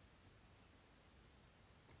gosh.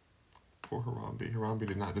 Poor Harambe. Harambe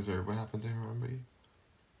did not deserve what happened to Harambe.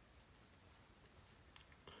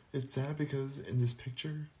 It's sad because in this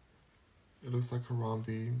picture, it looks like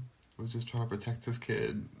Harambe was just trying to protect his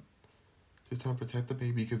kid. Just trying to protect the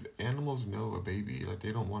baby, because animals know a baby. Like,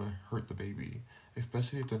 they don't want to hurt the baby,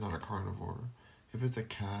 especially if they're not a carnivore. If it's a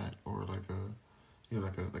cat or like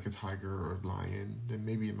a tiger or a lion, then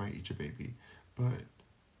maybe it might eat your baby. But,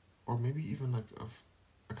 or maybe even like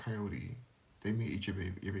a coyote, they may eat your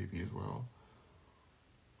baby as well.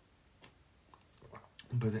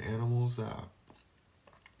 But the animals that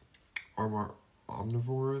are more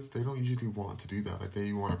omnivores, they don't usually want to do that. Like,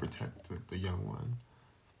 they want to protect the young one.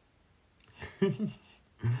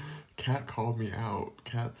 Kat called me out.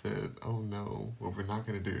 Kat said, oh no, what we're not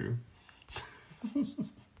going to do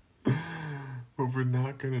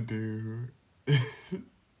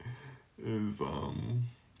is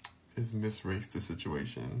misrace the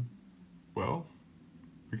situation. Well,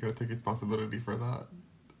 we gotta take responsibility for that.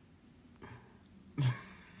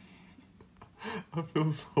 I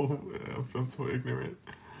feel so ignorant.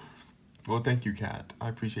 Well, thank you, Kat. I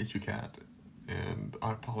appreciate you, Kat. And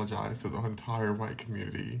I apologize to the entire white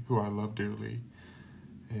community, who I love dearly,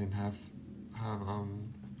 and I've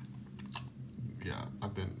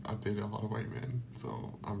dated a lot of white men,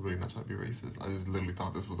 so I'm really not trying to be racist. I just literally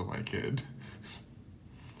thought this was a white kid.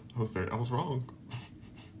 I was wrong.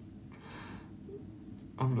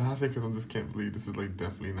 I'm laughing because I just can't believe this is like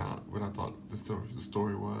definitely not what I thought the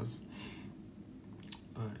story was.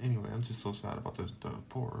 But anyway, I'm just so sad about the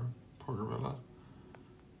poor gorilla.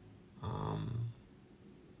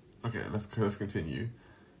 Okay, let's continue.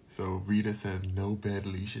 So Rita says no bed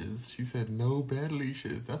leashes. She said no bed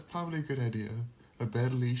leashes. That's probably a good idea. A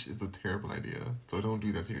bed leash is a terrible idea, so don't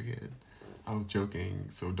do that to your kid. I was joking,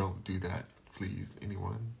 so don't do that, please,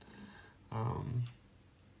 anyone.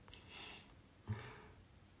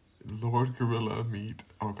 Lord Gorilla Meat.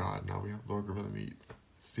 Oh God, now we have Lord Gorilla Meat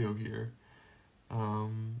still here.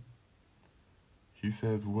 He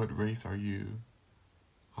says, "What race are you?"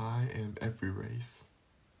 I am every race.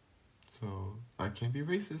 So I can't be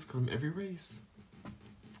racist because I'm every race.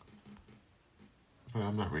 But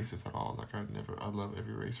I'm not racist at all. Like I love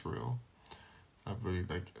every race for real. I really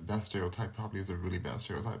like that stereotype. Probably is a really bad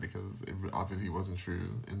stereotype because it obviously wasn't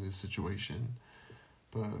true in this situation.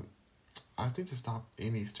 But I think to stop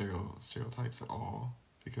any stereotypes at all,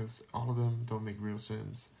 because all of them don't make real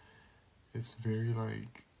sense. It's very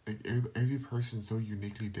like every person's so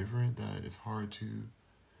uniquely different that it's hard to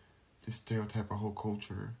stereotype a whole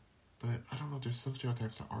culture. But I don't know. There's some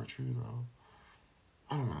stereotypes that are true though.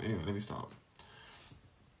 I don't know. Anyway, let me stop.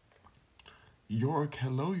 York,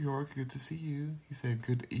 hello York, good to see you. He said,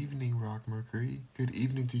 "Good evening, Rock Mercury." Good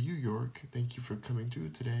evening to you, York. Thank you for coming through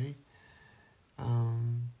today.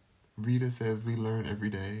 Rita says, "We learn every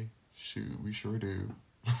day." Shoot, we sure do.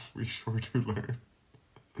 We sure do learn.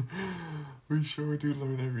 We sure do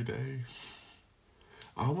learn every day.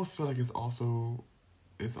 I almost feel like it's also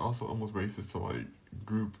almost racist to like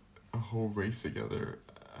group a whole race together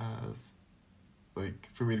as like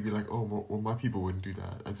for me to be like, oh well my people wouldn't do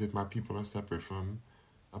that, as if my people are separate from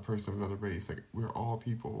a person of another race. Like we're all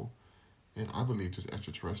people, and I believe just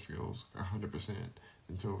extraterrestrials 100%.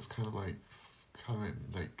 And so it's kind of like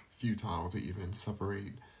futile to even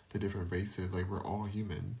separate the different races. Like we're all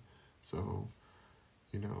human, so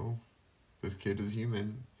this kid is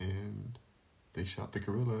human, and they shot the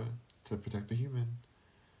gorilla to protect the human.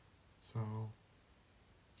 So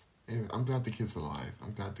anyway, I'm glad the kid's alive.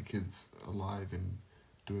 I'm glad the kid's alive and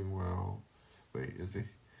doing well. Wait, is the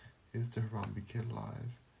Harambe kid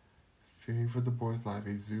alive? Fearing for the boy's life,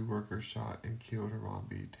 a zoo worker shot and killed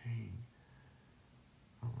Harambe. Dang.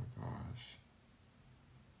 Oh my gosh.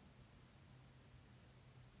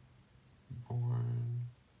 Born.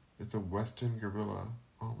 It's a Western gorilla.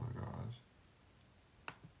 Oh my gosh.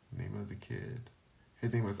 Name of the kid.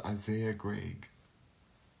 His name was Isaiah Gregg.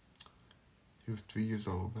 He was 3 years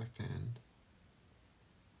old back then.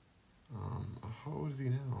 How old is he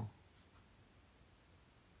now?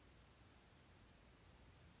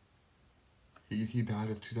 He died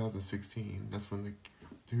in 2016. That's when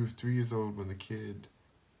he was 3 years old when the kid.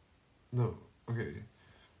 No, okay.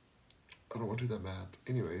 I don't want to do that math.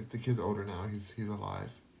 Anyways, the kid's older now. He's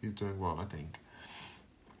alive. He's doing well, I think.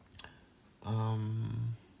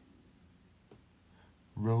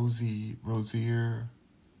 Rosier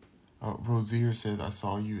says, "I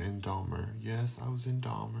saw you in Dahmer." Yes, I was in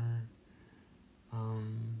Dahmer.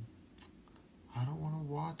 I don't want to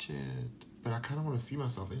watch it, but I kind of want to see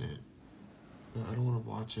myself in it. But I don't want to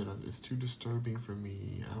watch it. It's too disturbing for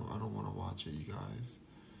me. I don't want to watch it, you guys.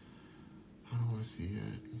 I don't want to see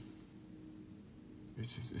it.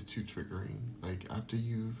 It's too triggering. Like, after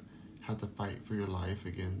you've had to fight for your life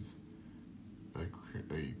against a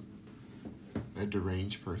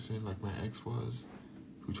deranged person like my ex was,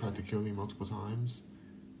 who tried to kill me multiple times,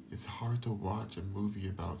 it's hard to watch a movie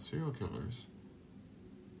about serial killers.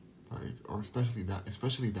 Like, or especially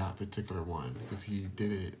that particular one, because he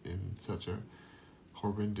did it in such a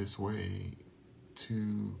horrendous way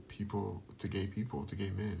to gay people, to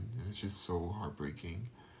gay men, and it's just so heartbreaking.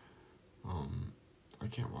 I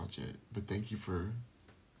can't watch it, but thank you for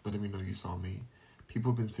letting me know you saw me.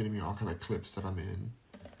 People have been sending me all kind of clips that I'm in.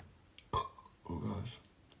 Oh gosh.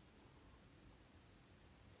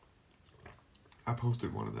 I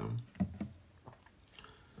posted one of them.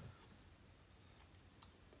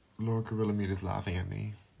 Lord Gorilla Meat is laughing at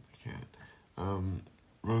me. I can't.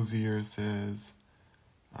 Rosier says,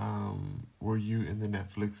 "Were you in the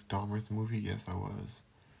Netflix Dahmer's movie?" Yes, I was.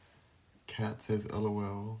 Kat says,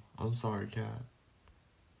 "LOL." I'm sorry, Kat.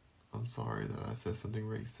 I'm sorry that I said something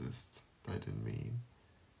racist that I didn't mean.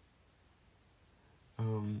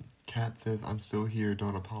 Kat says, "I'm still here,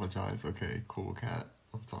 don't apologize." Okay, cool, Kat.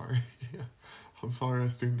 I'm sorry. Yeah. I'm sorry I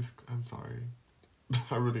assumed this. I'm sorry.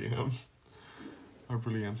 I really am. I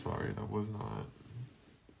really am sorry. That was not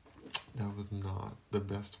the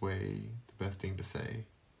best thing to say.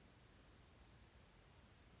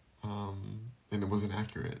 And it wasn't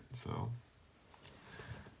accurate, so.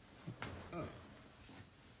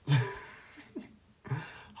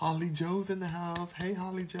 Holly Joe's in the house. Hey,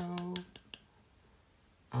 Holly Joe.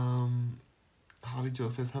 Holly Joe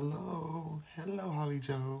says, "Hello. Hello, Holly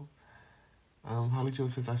Joe." Holly Joe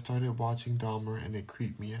says, "I started watching Dahmer and it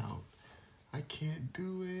creeped me out." I can't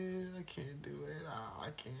do it. I can't do it. Oh,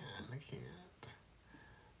 I can't.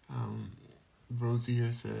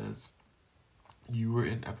 Rosier says, "You were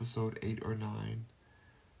in episode 8 or 9.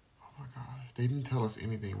 Oh my gosh. They didn't tell us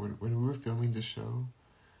anything. When we were filming the show,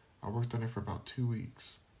 I worked on it for about 2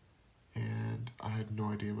 weeks, and I had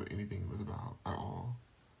no idea what anything was about at all.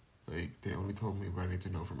 Like, they only told me what I need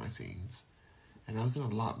to know for my scenes. And I was in a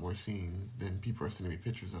lot more scenes than people are sending me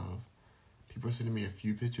pictures of. People are sending me a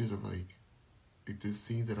few pictures of like this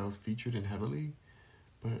scene that I was featured in heavily,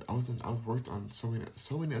 but I was worked on so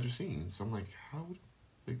many other scenes. So I'm like, how,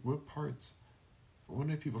 like, what parts? I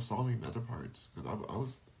wonder if people saw me in other parts, because I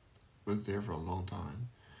was there for a long time.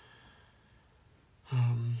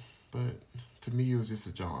 But to me, it was just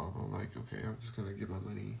a job. I'm like, okay, I'm just gonna get my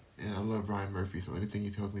money, and I love Ryan Murphy, so anything he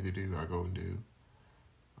tells me to do, I go and do.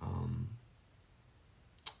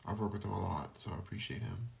 I've worked with him a lot, so I appreciate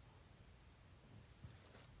him.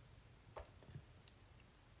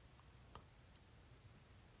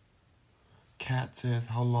 Kat says,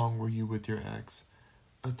 how long were you with your ex?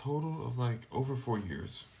 A total of like over 4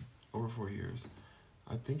 years. Over 4 years.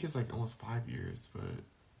 I think it's like almost 5 years, but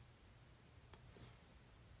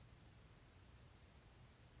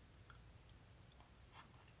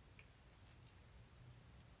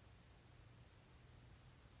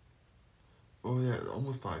oh yeah,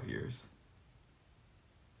 almost 5 years.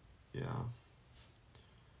 Yeah.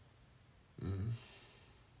 Mm.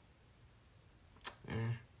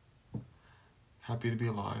 Eh. Happy to be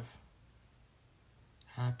alive.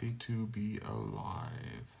 Happy to be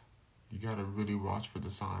alive. You gotta really watch for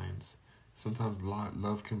the signs. Sometimes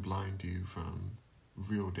love can blind you from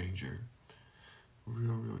real danger.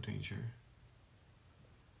 Real danger.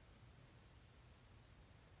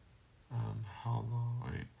 How long?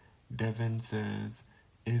 Wait. Devin says,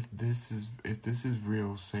 if this is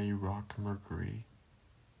real, say Rock Mercury.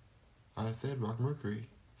 I said Rock Mercury.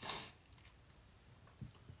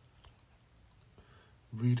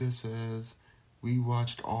 Rita says, we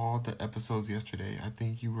watched all the episodes yesterday. I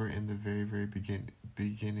think you were in the very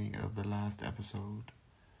beginning of the last episode.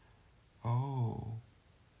 Oh,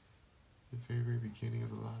 the very beginning of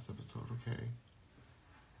the last episode. Okay.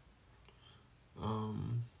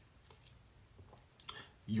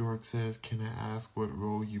 York says, can I ask what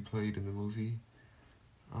role you played in the movie?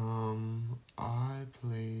 I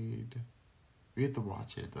played. We have to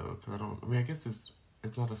watch it though, cause I don't. I mean, I guess it's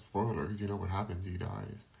not a spoiler because you know what happens. He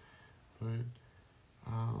dies, but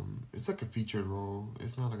it's like a featured role.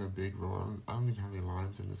 It's not like a big role. I don't even have any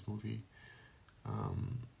lines in this movie.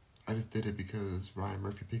 Um, I just did it because Ryan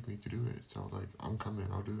Murphy picked me to do it. So I was like, I'm coming.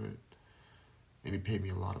 I'll do it, and he paid me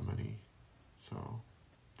a lot of money. So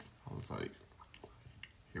I was like,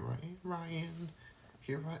 here I am, Ryan.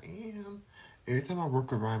 Here I am. Anytime I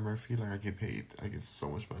work with Ryan Murphy, like I get paid. I get so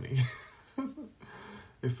much money.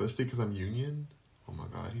 Especially because I'm union. Oh my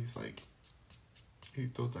god, he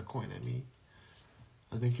throws that coin at me.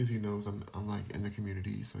 I think because he knows I'm like in the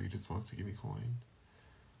community, so he just wants to give me coin.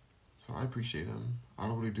 So I appreciate him. I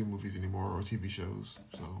don't really do movies anymore or TV shows,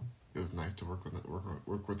 so it was nice to work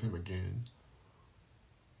with him again.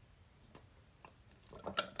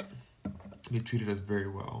 He treated us very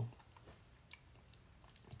well,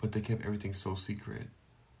 but they kept everything so secret.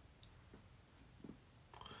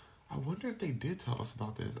 I wonder if they did tell us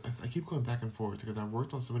about this. I keep going back and forth because I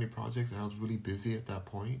worked on so many projects and I was really busy at that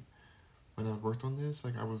point when I worked on this.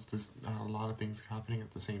 Like I had a lot of things happening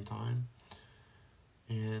at the same time,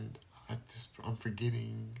 and I'm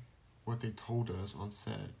forgetting what they told us on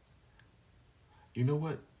set. You know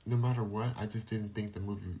what? No matter what, I just didn't think the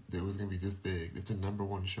movie that was gonna be this big. It's the number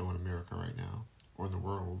one show in America right now, or in the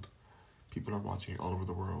world. People are watching it all over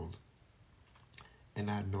the world, and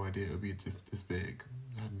I had no idea it would be just this big.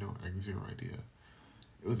 I had like zero idea.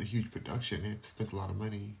 It was a huge production. It spent a lot of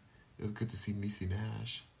money. It was good to see Niecy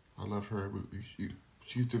Nash. I love her.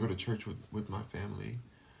 She used to go to church with my family,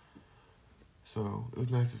 so it was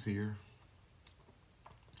nice to see her.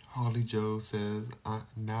 Holly Joe says,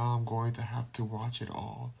 now I'm going to have to watch it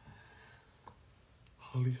all.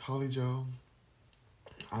 Holly Joe,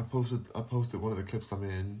 I posted one of the clips I'm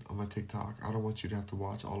in on my TikTok. I don't want you to have to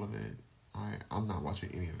watch all of it. I'm not watching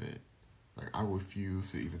any of it. Like, I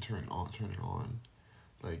refuse to even turn it on.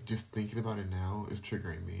 Like, just thinking about it now is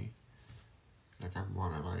triggering me. Like, I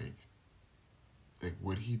wanna like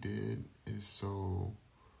what he did is so,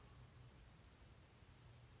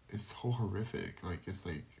 it's so horrific. Like, it's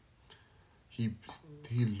like he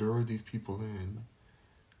lured these people in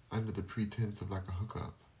under the pretense of like a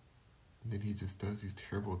hookup, and then he just does these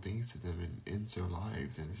terrible things to them and ends their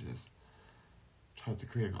lives, and it's just tries to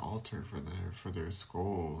create an altar for their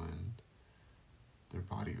skull, and their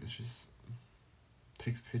body was just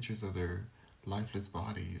takes pictures of their lifeless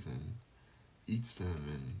bodies and eats them,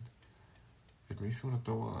 and it makes me want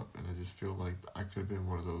to throw up. And I just feel like I could have been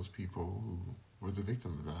one of those people who was a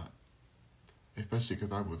victim of that, especially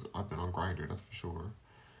because I've been on Grindr, that's for sure.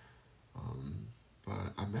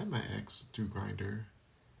 But I met my ex through Grindr,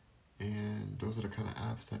 and those are the kind of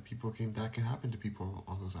apps that that can happen to people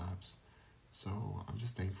on those apps. So I'm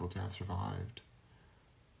just thankful to have survived.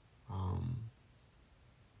 Um,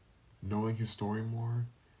 Knowing his story more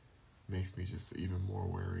makes me just even more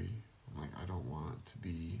wary. I'm like, I don't want to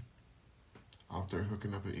be out there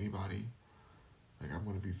hooking up with anybody. Like, I'm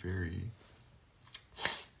gonna be very,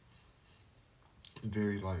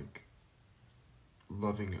 very like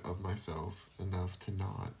loving of myself enough to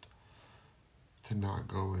not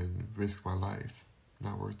go and risk my life.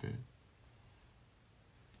 Not worth it.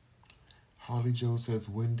 Holly Joe says,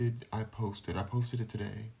 when did I post it? I posted it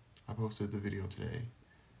today. I posted the video today.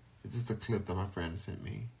 It's just a clip that my friend sent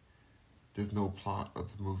me. There's no plot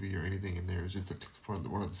of the movie or anything in there. It's just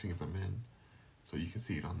one of the scenes I'm in, so you can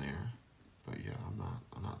see it on there. But yeah, I'm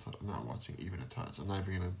not watching even a touch. I'm not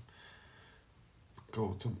even gonna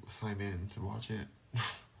go to sign in to watch it.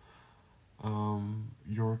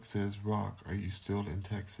 York says, Rock, are you still in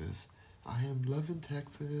Texas? I am loving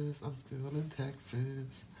Texas. I'm still in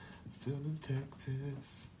Texas. Still in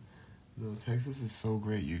Texas. No, Texas is so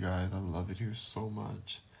great, you guys. I love it here so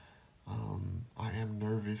much. I am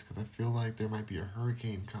nervous because I feel like there might be a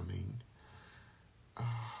hurricane coming.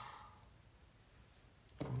 Oh,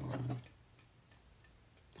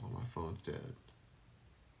 my phone's dead.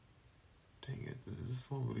 Dang it, is this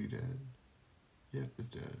phone really dead? Yep, it's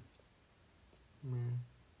dead.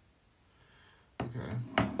 Okay,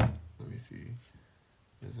 let me see.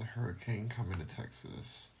 There's a hurricane coming to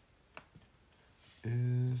Texas.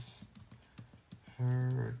 Is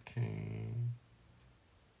hurricane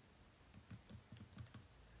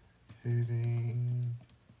hitting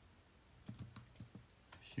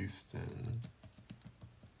Houston?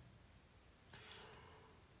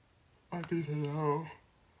 I need to know.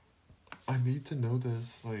 I need to know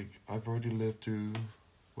this. Like, I've already lived through,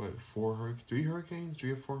 what, 3 hurricanes?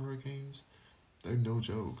 3 or 4 hurricanes? They're no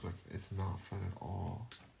joke. Like, it's not fun at all.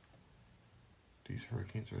 These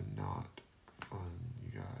hurricanes are not fun,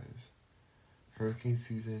 you guys. Hurricane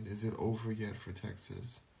season, is it over yet for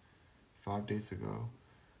Texas? 5 days ago.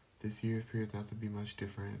 This year appears not to be much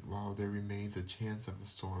different, while there remains a chance of a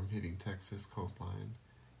storm hitting Texas coastline.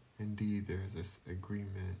 Indeed, there is this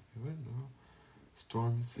agreement.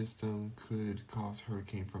 Storm system could cause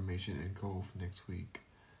hurricane formation in Gulf next week.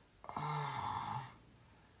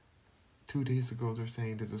 2 days ago, they're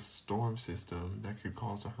saying there's a storm system that could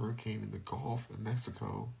cause a hurricane in the Gulf of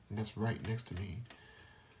Mexico, and that's right next to me.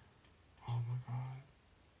 Oh my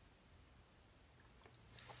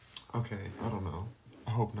God. Okay, I don't know.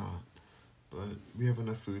 I hope not. But we have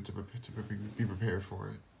enough food to be prepared for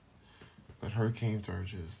it. But hurricanes are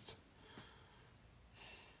just...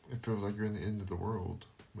 It feels like you're in the end of the world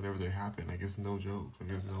whenever they happen. Like, it's no joke. Like,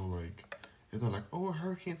 there's no, like... It's not like, oh, a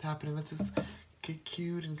hurricane's happening. Let's just get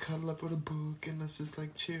cute and cuddle up with a book and let's just,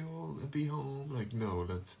 like, chill and be home. Like, no,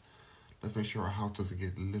 let's make sure our house doesn't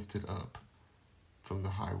get lifted up from the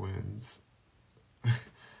high winds.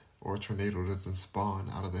 Or a tornado doesn't spawn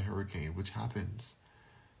out of the hurricane, which happens.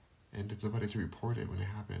 And there's nobody to report it when it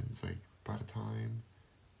happens. Like, by the time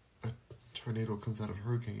a tornado comes out of a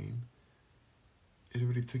hurricane, it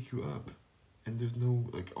already took you up. And there's no,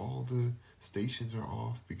 like, all the stations are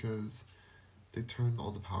off because they turn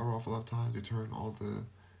all the power off a lot of times. They turn all the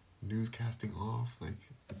newscasting off. Like,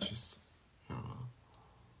 it's just, I don't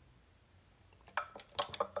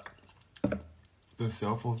know. The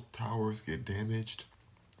cell phone towers get damaged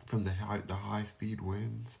from the high speed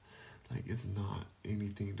winds. Like, it's not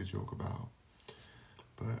anything to joke about.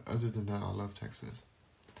 But other than that, I love Texas.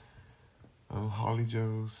 Holly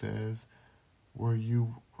Joe says, were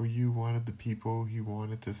you one of the people he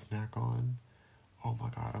wanted to snack on? Oh my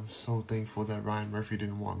God, I'm so thankful that Ryan Murphy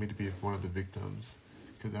didn't want me to be one of the victims,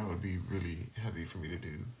 because that would be really heavy for me to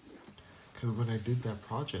do. Because when I did that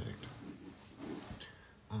project,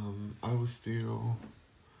 I was still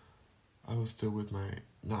with my,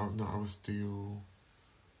 I was still,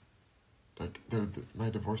 like, my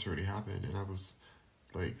divorce already happened, and I was,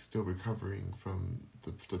 like, still recovering from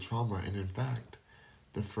the trauma. And in fact,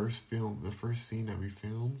 the first scene that we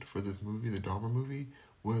filmed for this movie, the Dahmer movie,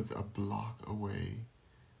 was a block away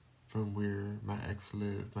from where my ex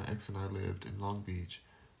and I lived in Long Beach,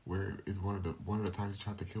 where is one of the times he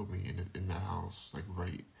tried to kill me in that house, like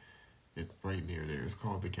it's right near there. It's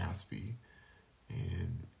called the Gatsby,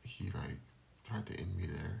 and he, like, tried to end me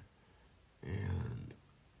there, and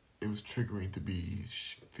it was triggering to be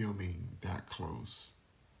filming that close,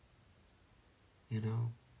 you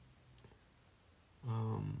know.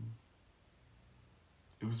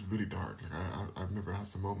 It was really dark. Like, I remember I had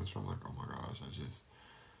some moments where I'm like, oh my gosh, I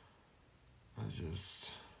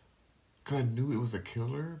just Because I knew it was a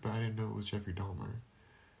killer, but I didn't know it was Jeffrey Dahmer.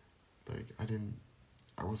 Like,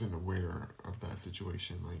 I wasn't aware of that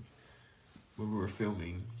situation. Like, when we were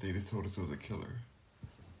filming, they just told us it was a killer.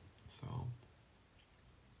 So,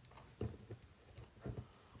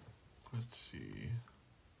 let's see.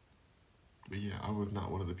 But yeah, I was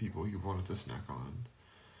not one of the people he wanted to snack on.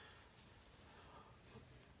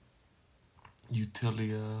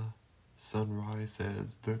 Utilia Sunrise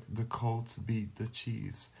says the Colts beat the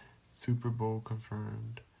Chiefs. Super Bowl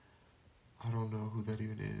confirmed. I don't know who that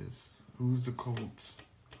even is. Who's the Colts?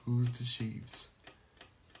 Who's the Chiefs?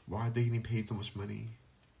 Why are they getting paid so much money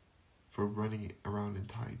for running around in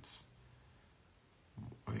tights?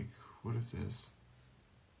 Like, what is this?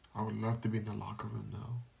 I would love to be in the locker room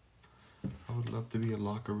though. I would love to be a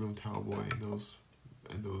locker room towel boy in those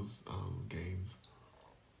games.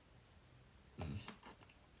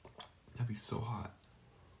 That'd be so hot.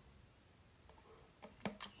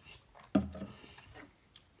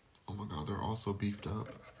 Oh my god, they're all so beefed up.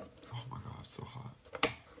 Oh my god, so hot.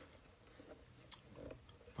 If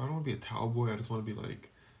I don't want to be a towel boy, I just want to be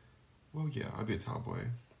like, well, yeah, I'd be a towel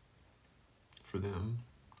boy for them.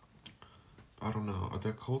 I don't know. Are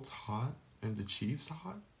the Colts hot and the Chiefs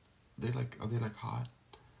hot? Are they like hot?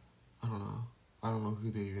 I don't know. I don't know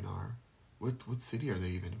who they even are. What city are they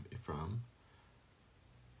even from?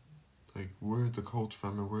 Like, where are the Colts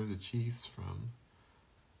from and where are the Chiefs from?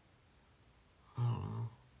 I don't know.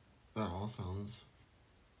 That all sounds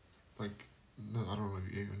like, no, I don't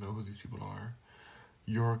even know who these people are.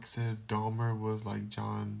 York says Dahmer was like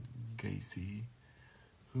John Gacy.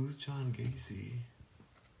 Who's John Gacy?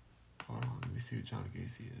 Hold on, let me see who John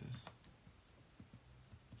Gacy is.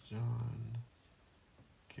 John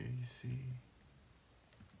Gacy.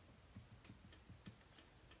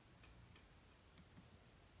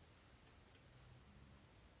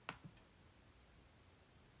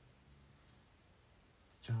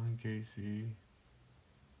 John Gacy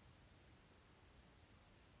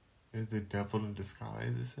is the devil in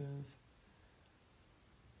disguise, it says.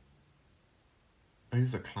 Oh,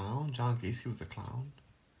 he's a clown? John Gacy was a clown?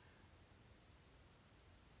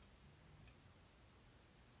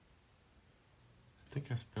 I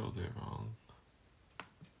think I spelled it wrong.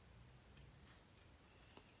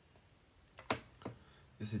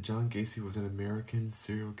 It said John Gacy was an American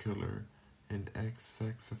serial killer and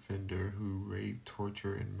ex-sex offender who raped,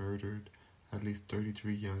 tortured, and murdered at least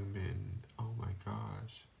 33 young men. Oh my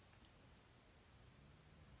gosh.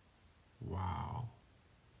 Wow.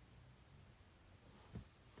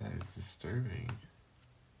 That is disturbing.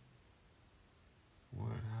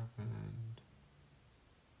 What happened?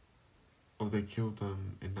 Oh, they killed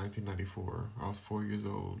them in 1994. I was 4 years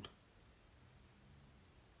old.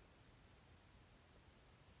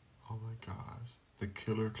 Oh my gosh. The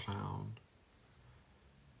Killer Clown.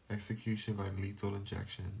 Execution by lethal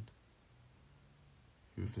injection.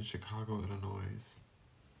 He was in Chicago, Illinois.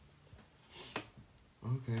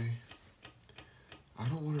 Okay. I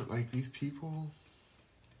don't want to, like, these people,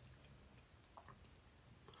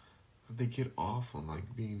 they get off on, like,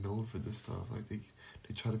 being known for this stuff. Like, they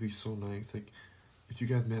try to be so nice. Like, if you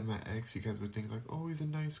guys met my ex, you guys would think, like, oh, he's a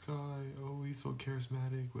nice guy. Oh, he's so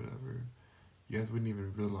charismatic, whatever. You guys wouldn't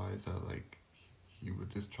even realize that, like, he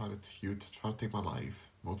would try to take my life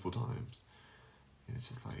multiple times. And it's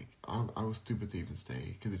just like, I was stupid to even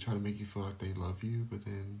stay, because they try to make you feel like they love you, but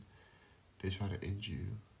then they try to end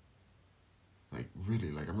you. Like,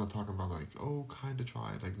 really, like, I'm not talking about, like, oh, kind of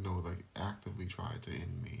tried. Like, no, like, actively tried to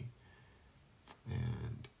end me.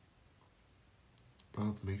 And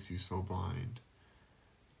love makes you so blind.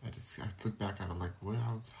 I look back at it, I'm like,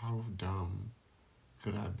 how dumb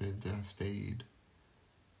could I have been to have stayed?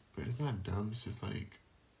 But it's not dumb, it's just like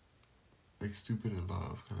stupid in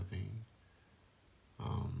love kind of thing.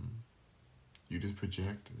 You just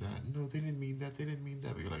project that, no, they didn't mean that,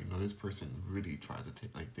 but you're like, no, this person really tried to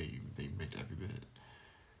take, like, they meant every bit.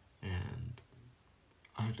 And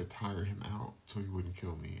I had to tire him out so he wouldn't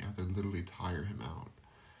kill me. I had to literally tire him out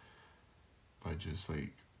by just,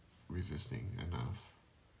 like, resisting enough.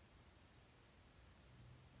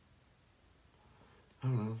 I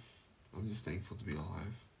don't know. I'm just thankful to be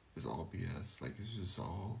alive. It's all BS. Like, it's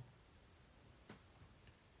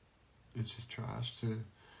just trash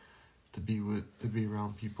to be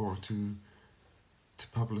around people or to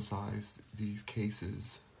publicize these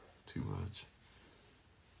cases too much.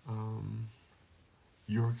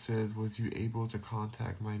 York says, was you able to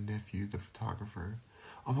contact my nephew, the photographer?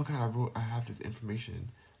 Oh my god, I have his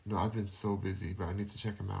information. No, I've been so busy, but I need to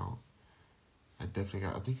check him out. I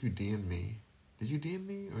think you DM'd me. Did you DM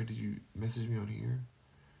me or did you message me on here?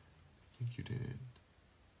 I think you did.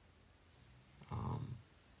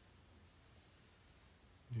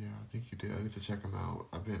 Yeah, I think you did. I need to check him out.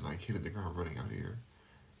 I've been like hitting the ground running out here.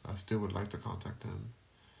 I still would like to contact him.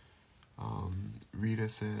 Rita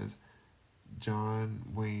says, John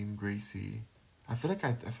Wayne Gracie. I feel like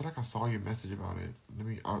I saw your message about it. Let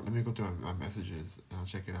me go through my messages and I'll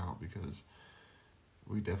check it out because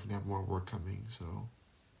we definitely have more work coming. So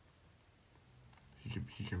he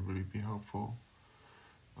can really be helpful.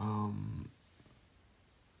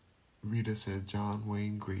 Rita says, John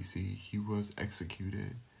Wayne Gracie. He was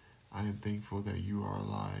executed. I am thankful that you are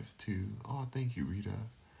alive too. Oh, thank you, Rita.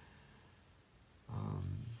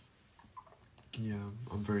 Yeah,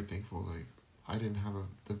 I'm very thankful. Like, I didn't have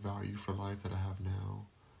the value for life that I have now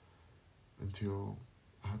until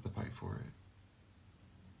I had to fight for it.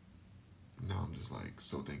 Now I'm just like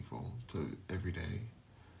so thankful to every day.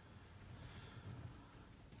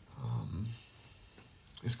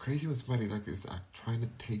 It's crazy when somebody like is trying to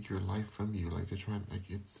take your life from you. Like they're trying, like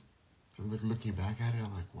it's. I'm like looking back at it.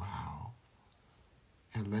 I'm like, wow.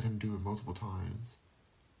 And let him do it multiple times.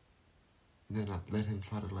 And then I let him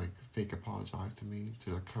try to like fake apologize to me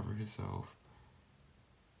to like cover himself,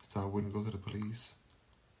 so I wouldn't go to the police,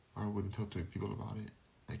 or I wouldn't tell too many people about it.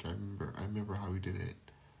 Like I remember how he did it,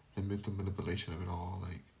 the mental manipulation of it all.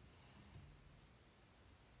 Like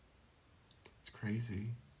it's crazy.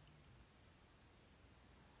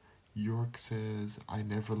 York says, I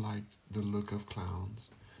never liked the look of clowns.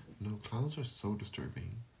 No, clowns are so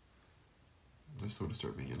disturbing. They're so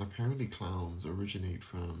disturbing. And apparently clowns originate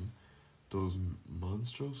from those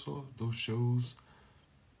monsters, those shows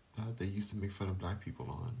that they used to make fun of black people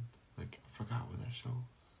on. Like, I forgot what that show.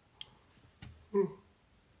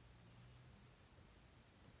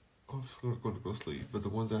 I'm just going to go sleep. But the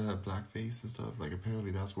ones that have blackface and stuff, like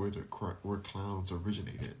apparently that's where where clowns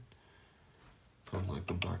originated. From like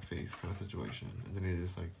the blackface kind of situation. And then they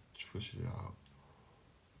just like switched it out.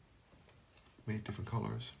 Made different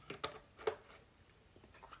colors.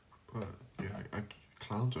 But yeah,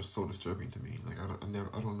 clowns are so disturbing to me. Like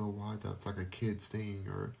I don't know why that's like a kid's thing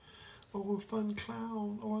or, oh, a fun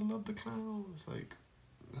clown. Oh, I love the clown. It's like,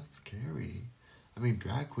 that's scary. I mean,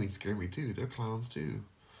 drag queens scare me too. They're clowns too,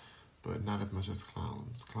 but not as much as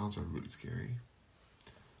clowns. Clowns are really scary.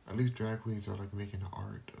 At least drag queens are like making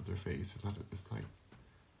art of their face. It's not. It's like,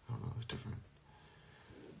 I don't know. It's different.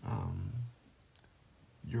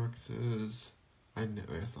 York says, I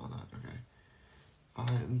saw that. Okay.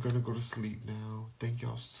 I am going to go to sleep now. Thank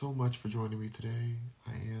y'all so much for joining me today.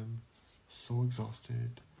 I am so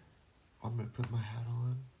exhausted. I'm going to put my hat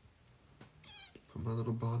on. Put my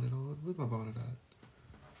little bonnet on. Where's my bonnet at?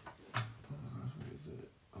 Where is it?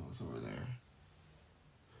 Oh, it's over there.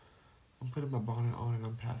 I'm putting my bonnet on and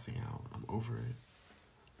I'm passing out. I'm over it.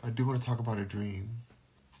 I do want to talk about a dream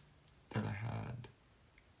that I had.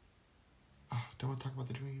 Do I want to talk about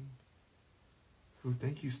the dream? Oh,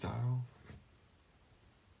 thank you, Style.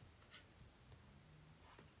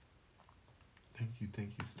 Thank you,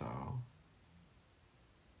 Style.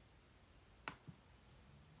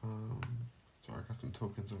 Sorry, I got some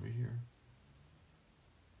tokens over here.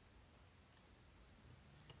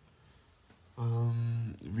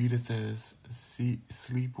 Rita says,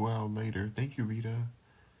 sleep well later. Thank you, Rita.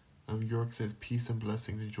 York says, peace and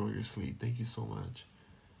blessings. Enjoy your sleep. Thank you so much.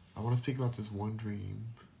 I want to speak about this one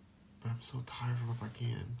dream, but I'm so tired from if I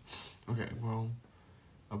can. Okay, well,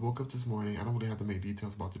 I woke up this morning. I don't really have to make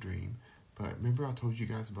details about the dream, but remember I told you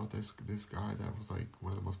guys about this guy that was like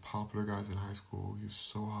one of the most popular guys in high school. He was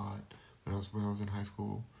so hot when I was in high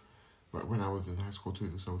school. But when I was in high school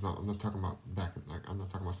too, so I'm not talking about I'm not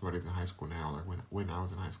talking about somebody that's in high school now, like when I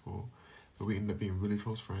was in high school. But we ended up being really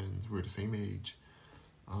close friends. We were the same age,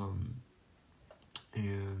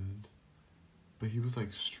 but he was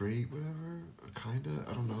like straight, whatever, kinda.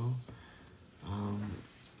 I don't know.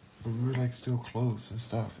 But we were like still close and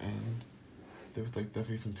stuff, and there was like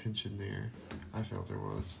definitely some tension there. I felt there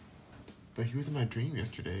was. But he was in my dream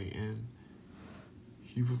yesterday, and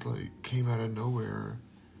he was like came out of nowhere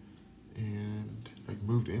and like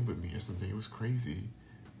moved in with me or something. It was crazy.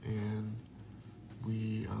 And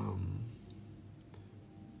we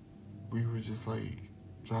were just like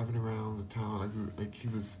driving around the town, like he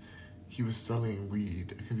was selling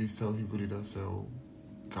weed because he really does sell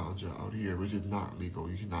ganja out here, which is not legal.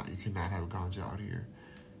 You cannot have ganja out here.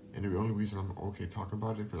 And the only reason I'm okay talking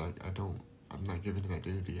about it is because I'm not giving his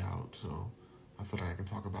identity out, so I feel like I can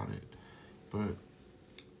talk about it. But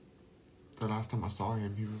the last time I saw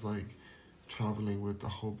him, he was like traveling with a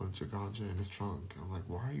whole bunch of ganja in his trunk. I'm like,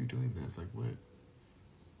 why are you doing this? Like, what?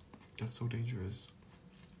 That's so dangerous.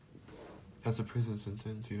 That's a prison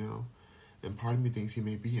sentence, you know? And part of me thinks he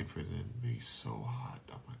may be in prison, but he's so hot.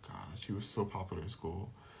 Oh my gosh, he was so popular in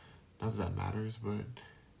school. Not that matters, but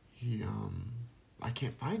he I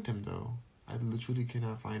can't find him though. I literally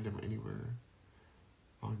cannot find him anywhere.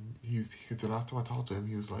 The last time I talked to him,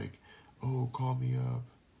 he was like, "Oh, call me up,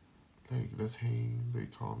 like let's hang,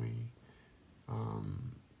 like call me."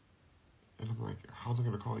 Um, and I'm like, "How am I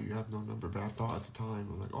gonna call you? I have no number." But I thought at the time,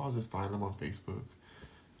 I'm like, "Oh, I'll just find him on Facebook."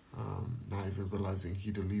 Not even realizing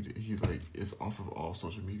he like is off of all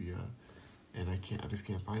social media, and I just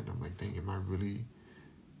can't find him. Like, dang, am I really?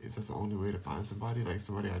 Is that the only way to find somebody? Like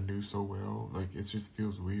somebody I knew so well? Like it just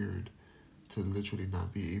feels weird to literally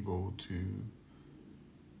not be able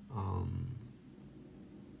um,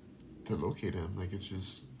 to locate him. Like it's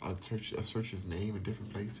just I search his name in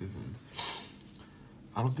different places, and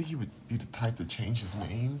I don't think he would be the type to change his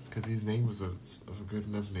name because his name was a good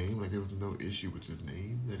enough name. Like there was no issue with his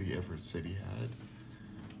name that he ever said he had.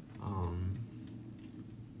 Um,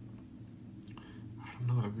 I don't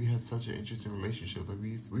know. Like we had such an interesting relationship. Like we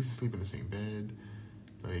used to sleep in the same bed.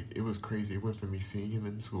 Like it was crazy. It went from me seeing him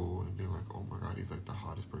in school and being like, "Oh my god, he's like the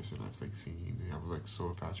hottest person I've like seen." And I was like so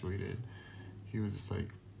infatuated. He was just like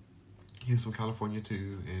he was from California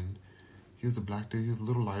too, and he was a black dude. He was a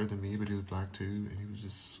little lighter than me, but he was black too, and he was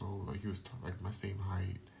just so like he was like my same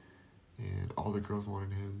height, and all the girls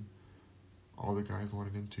wanted him, all the guys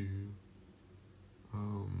wanted him too.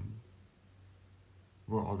 Um,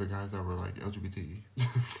 well, all the guys that were like LGBT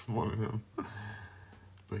wanted him,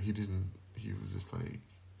 but he didn't. He was just like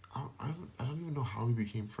I don't even know how we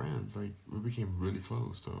became friends. Like we became really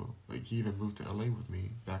close though. Like he even moved to LA with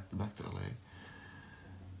me, back to LA.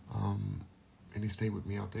 And he stayed with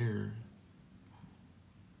me out there.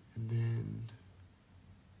 And then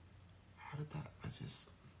how did that?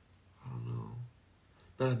 I don't know.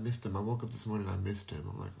 But I missed him. I woke up this morning and I missed him.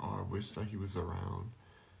 I'm like, oh, I wish that he was around.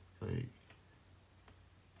 Like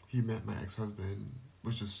he met my ex husband,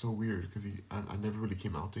 which is so weird because I never really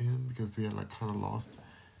came out to him because we had like kind of lost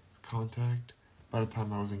contact by the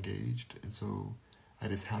time I was engaged, and so I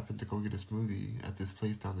just happened to go get a smoothie at this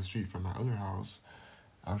place down the street from my other house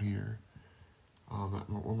out here.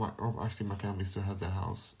 Actually, my family still has that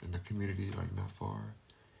house in the community, like not far.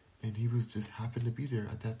 And he was just happened to be there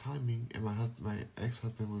at that timing, and my ex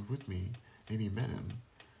husband was with me, and he met him.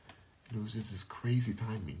 And it was just this crazy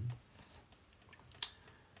timing.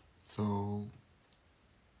 So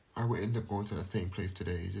I would end up going to that same place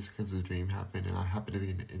today just because the dream happened, and I happened to be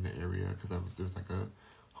in the area because there was like a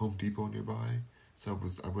Home Depot nearby. So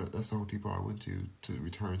that's the Home Depot I went to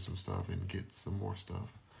return some stuff and get some more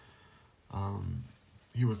stuff. Um,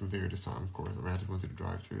 he wasn't there this time, of course. I just went to the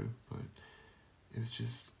drive-through, but it was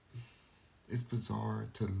just it's bizarre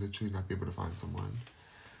to literally not be able to find someone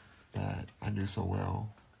that I knew so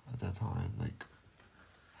well at that time. Like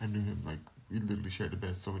I knew him, like we literally shared the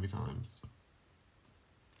bed so many times,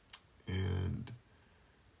 and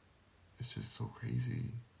it's just so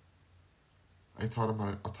crazy. I taught him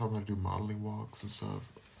how to do modeling walks and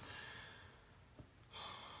stuff.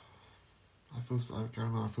 I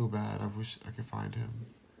don't know. I feel bad. I wish I could find him.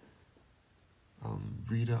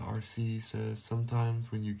 Rita RC says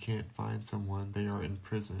sometimes when you can't find someone, they are in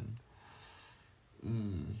prison.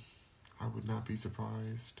 I would not be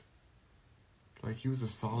surprised. Like he was a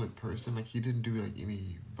solid person. Like he didn't do like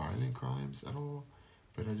any violent crimes at all.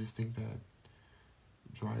 But I just think that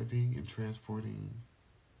driving and transporting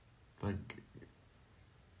like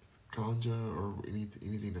ganja or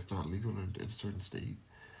anything that's not legal in a certain state,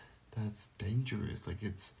 that's dangerous. Like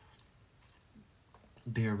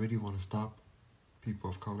they already want to stop people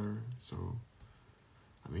of color. So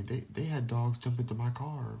I mean they had dogs jump into my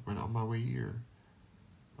car when on my way here.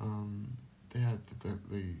 They had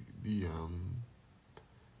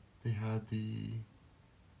they had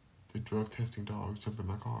the drug testing dogs jump in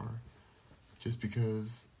my car just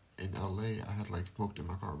because in LA I had like smoked in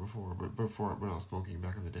my car before, but before when I was smoking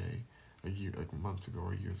back in the day, like months ago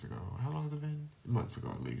or years ago. How long has it been? Months ago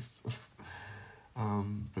at least.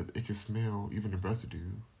 But it can smell even the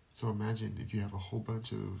residue. So imagine if you have a whole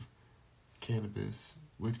bunch of cannabis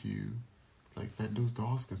with you, like that. Those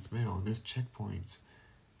dogs can smell. There's checkpoints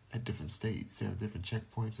at different states. They have different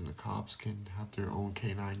checkpoints, and the cops can have their own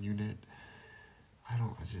canine unit. I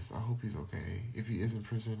hope he's okay. If he is in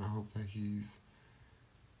prison, I hope that he's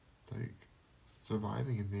like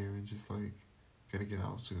surviving in there and just like gonna get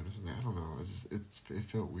out soon or something. I don't know. It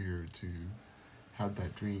felt weird to have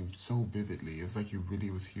that dream so vividly. It was like you really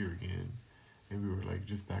was here again, and we were like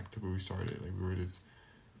just back to where we started. Like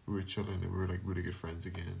we were chilling and we were like really good friends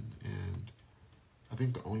again. And I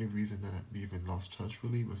think the only reason that we even lost touch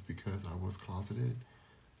really was because I was closeted.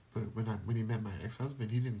 But when he met my ex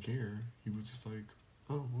husband, he didn't care. He was just like,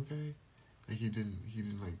 oh, okay. Like he didn't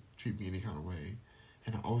like treat me any kind of way,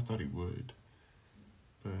 and I always thought he would.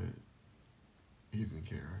 but he didn't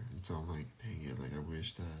care. And so I'm like, dang it, like I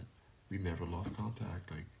wish that we never lost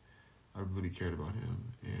contact. Like I really cared about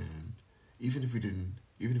him, and even if we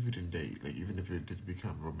didn't date, like even if it did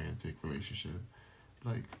become a romantic relationship,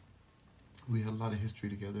 like we had a lot of history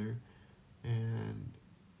together, and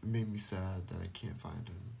it made me sad that I can't find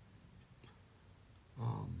him.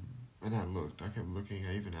 And I kept looking.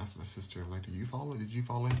 I even asked my sister, I'm like, did you follow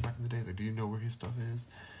him back in the day? Like, do you know where his stuff is?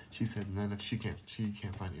 She said she can't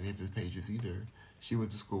find any of his pages either. She went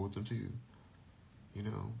to school with him too. You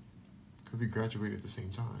know, because we graduated at the same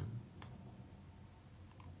time.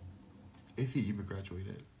 If he even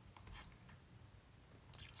graduated.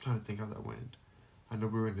 I'm trying to think how that went. I know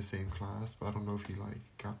we were in the same class, but I don't know if he like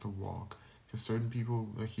got to walk. Because certain people,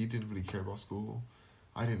 like he didn't really care about school.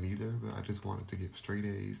 I didn't either, but I just wanted to get straight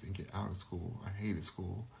A's and get out of school. I hated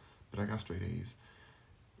school, but I got straight A's.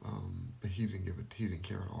 But he didn't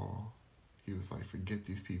care at all. He was like, forget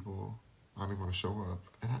these people. I don't want to show up.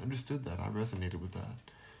 And I understood that. I resonated with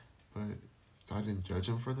that. But, so I didn't judge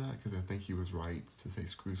him for that because I think he was right to say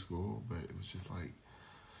screw school. But it was just like,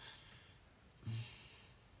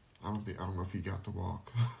 I don't know if he got to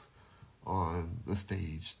walk on the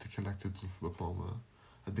stage to collect his diploma.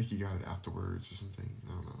 I think he got it afterwards or something.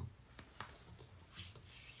 I don't know.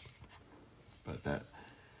 But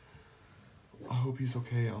I hope he's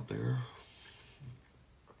okay out there.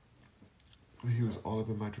 He was all up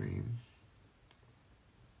in my dream.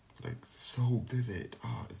 Like, so vivid.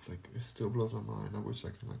 It's like, it still blows my mind. I wish I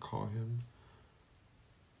could, like, call him.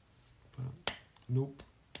 But, nope.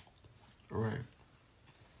 Alright.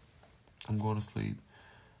 I'm going to sleep.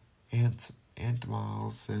 Aunt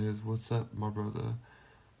Miles says, what's up, my brother?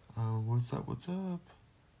 What's up?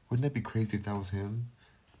 Wouldn't that be crazy if that was him?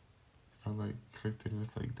 If I, like, clicked it and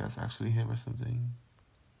it's like, that's actually him or something.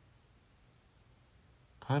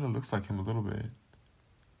 Kind of looks like him a little bit.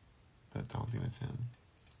 But I don't think that's him.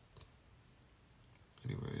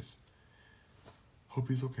 Anyways. Hope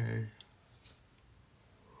he's okay.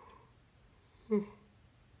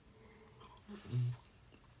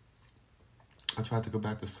 I tried to go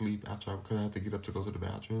back to sleep because I had to get up to go to the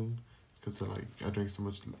bathroom. Because I drank so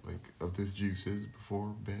much of this juices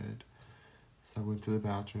before bed. So I went to the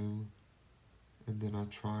bathroom. And then I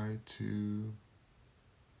tried to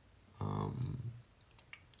go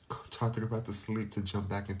back to sleep to jump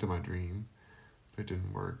back into my dream. But it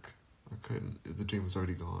didn't work. I couldn't. The dream was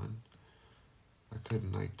already gone. I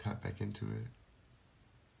couldn't tap back into it.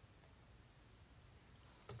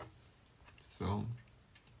 So,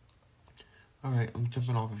 alright, I'm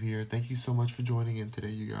jumping off of here. Thank you so much for joining in today,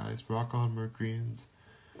 you guys. Rock on, Mercuryans.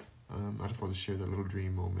 I just want to share that little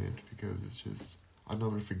dream moment because it's just, I know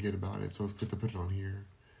I'm going to forget about it, so it's good to put it on here.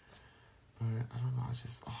 But I don't know, it's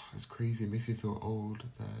just, it's crazy. It makes me feel old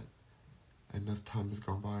that enough time has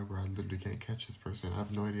gone by where I literally can't catch this person. I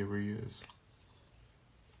have no idea where he is.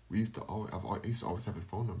 I used to always have his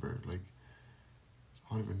phone number. Like,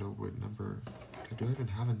 I don't even know what number. Do I even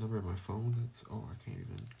have a number in my phone? I can't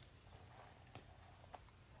even.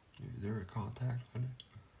 Is there a contact on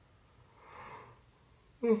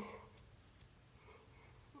it?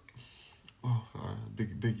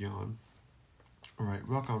 Big yawn. Alright,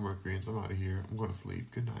 rock on, Mercuryans. I'm out of here. I'm going to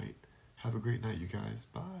sleep. Good night. Have a great night, you guys.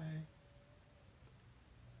 Bye.